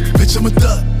 Bitch, I'm a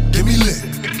thot, get me lit.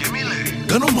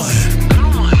 Gun on my head,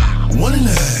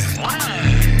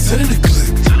 1.5, 10 in the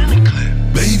clip.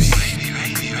 Baby,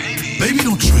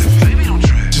 don't trip.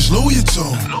 Just lower your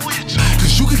tone,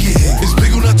 cause you could get hit. It's big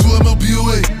on that 2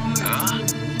 MLBOA.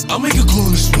 I'll make a call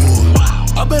in this war.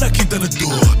 I bet I kicked down the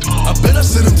door. I bet I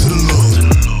sent him to the Lord.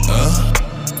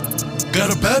 Got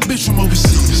a bad bitch from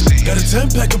overseas. Got a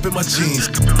 10-pack up in my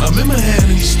jeans. I'm in my hand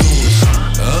in the stores.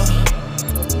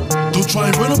 Don't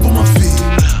try and run up on my feet.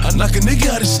 I knock a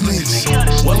nigga out his sleeves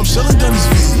while I'm shelling down his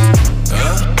feet.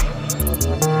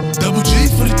 Double G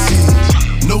for the team.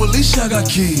 No, Alicia, I got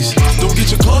keys. Don't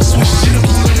get your car switched. She the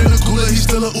cooler than the cooler. He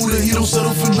still a Uber. He don't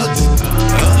settle for nothing.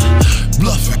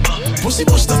 Bluffing. Pussy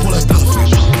more stuff while I bluffing.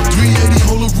 380,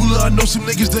 hold a ruler. I know some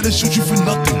niggas that'll shoot you for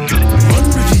nothing. Run,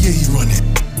 Ricky, yeah, he running.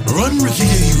 Run, Ricky,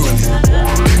 yeah, he running.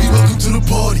 Baby, welcome to the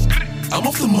party. I'm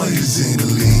off the money to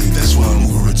Xanaline. That's why I'm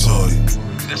over retarded.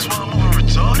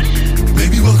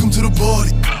 Baby, welcome to the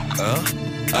party.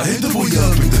 I hit the boy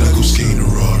up and then I go skate in a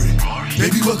Rari.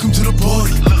 Baby, welcome to the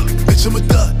party. Bitch, I'm a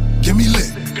thot, get me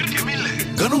lit.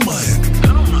 Gun on my head,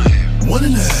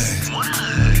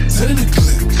 1.5, 10 in the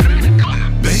clip.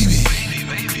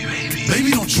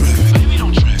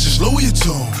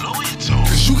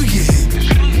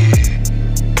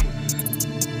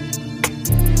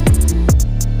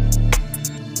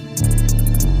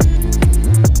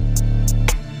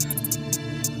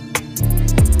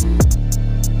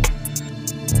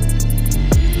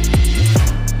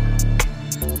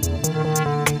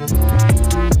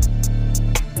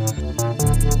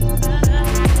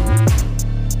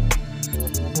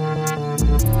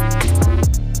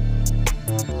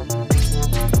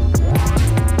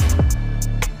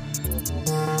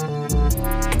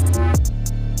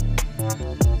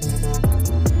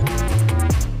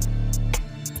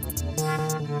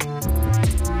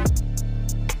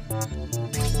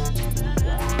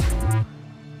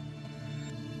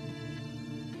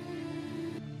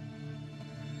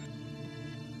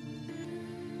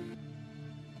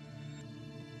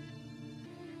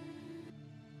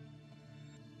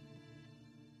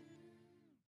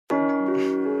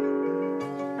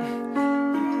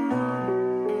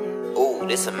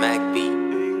 This a Mac beat.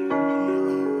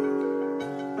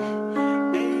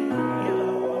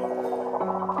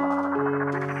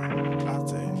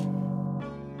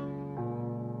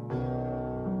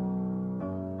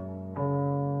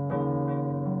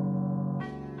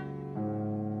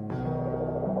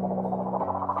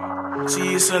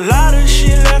 See, it's a lot of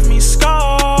shit left me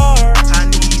scarred. I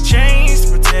need chains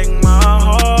to protect my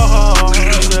heart.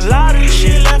 There's a lot of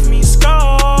shit left me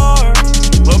scarred,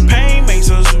 but pain makes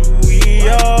us who we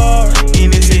are.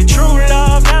 And they say true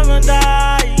love never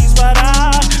dies, but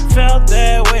I felt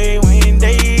that way when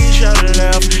they should've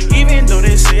left. Even though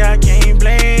they say I can't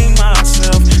blame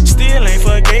myself, still ain't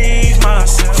forgave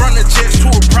myself. From the jets to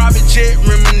a private jet,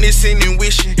 reminiscing and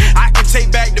wishing I can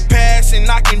take back the past and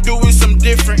I can do it some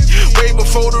different. Way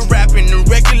before the rapping, the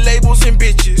record labels and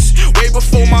bitches. Way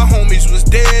before my homies was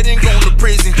dead and gone to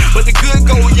prison. But the good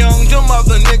go young, them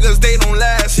other niggas, they don't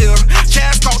last.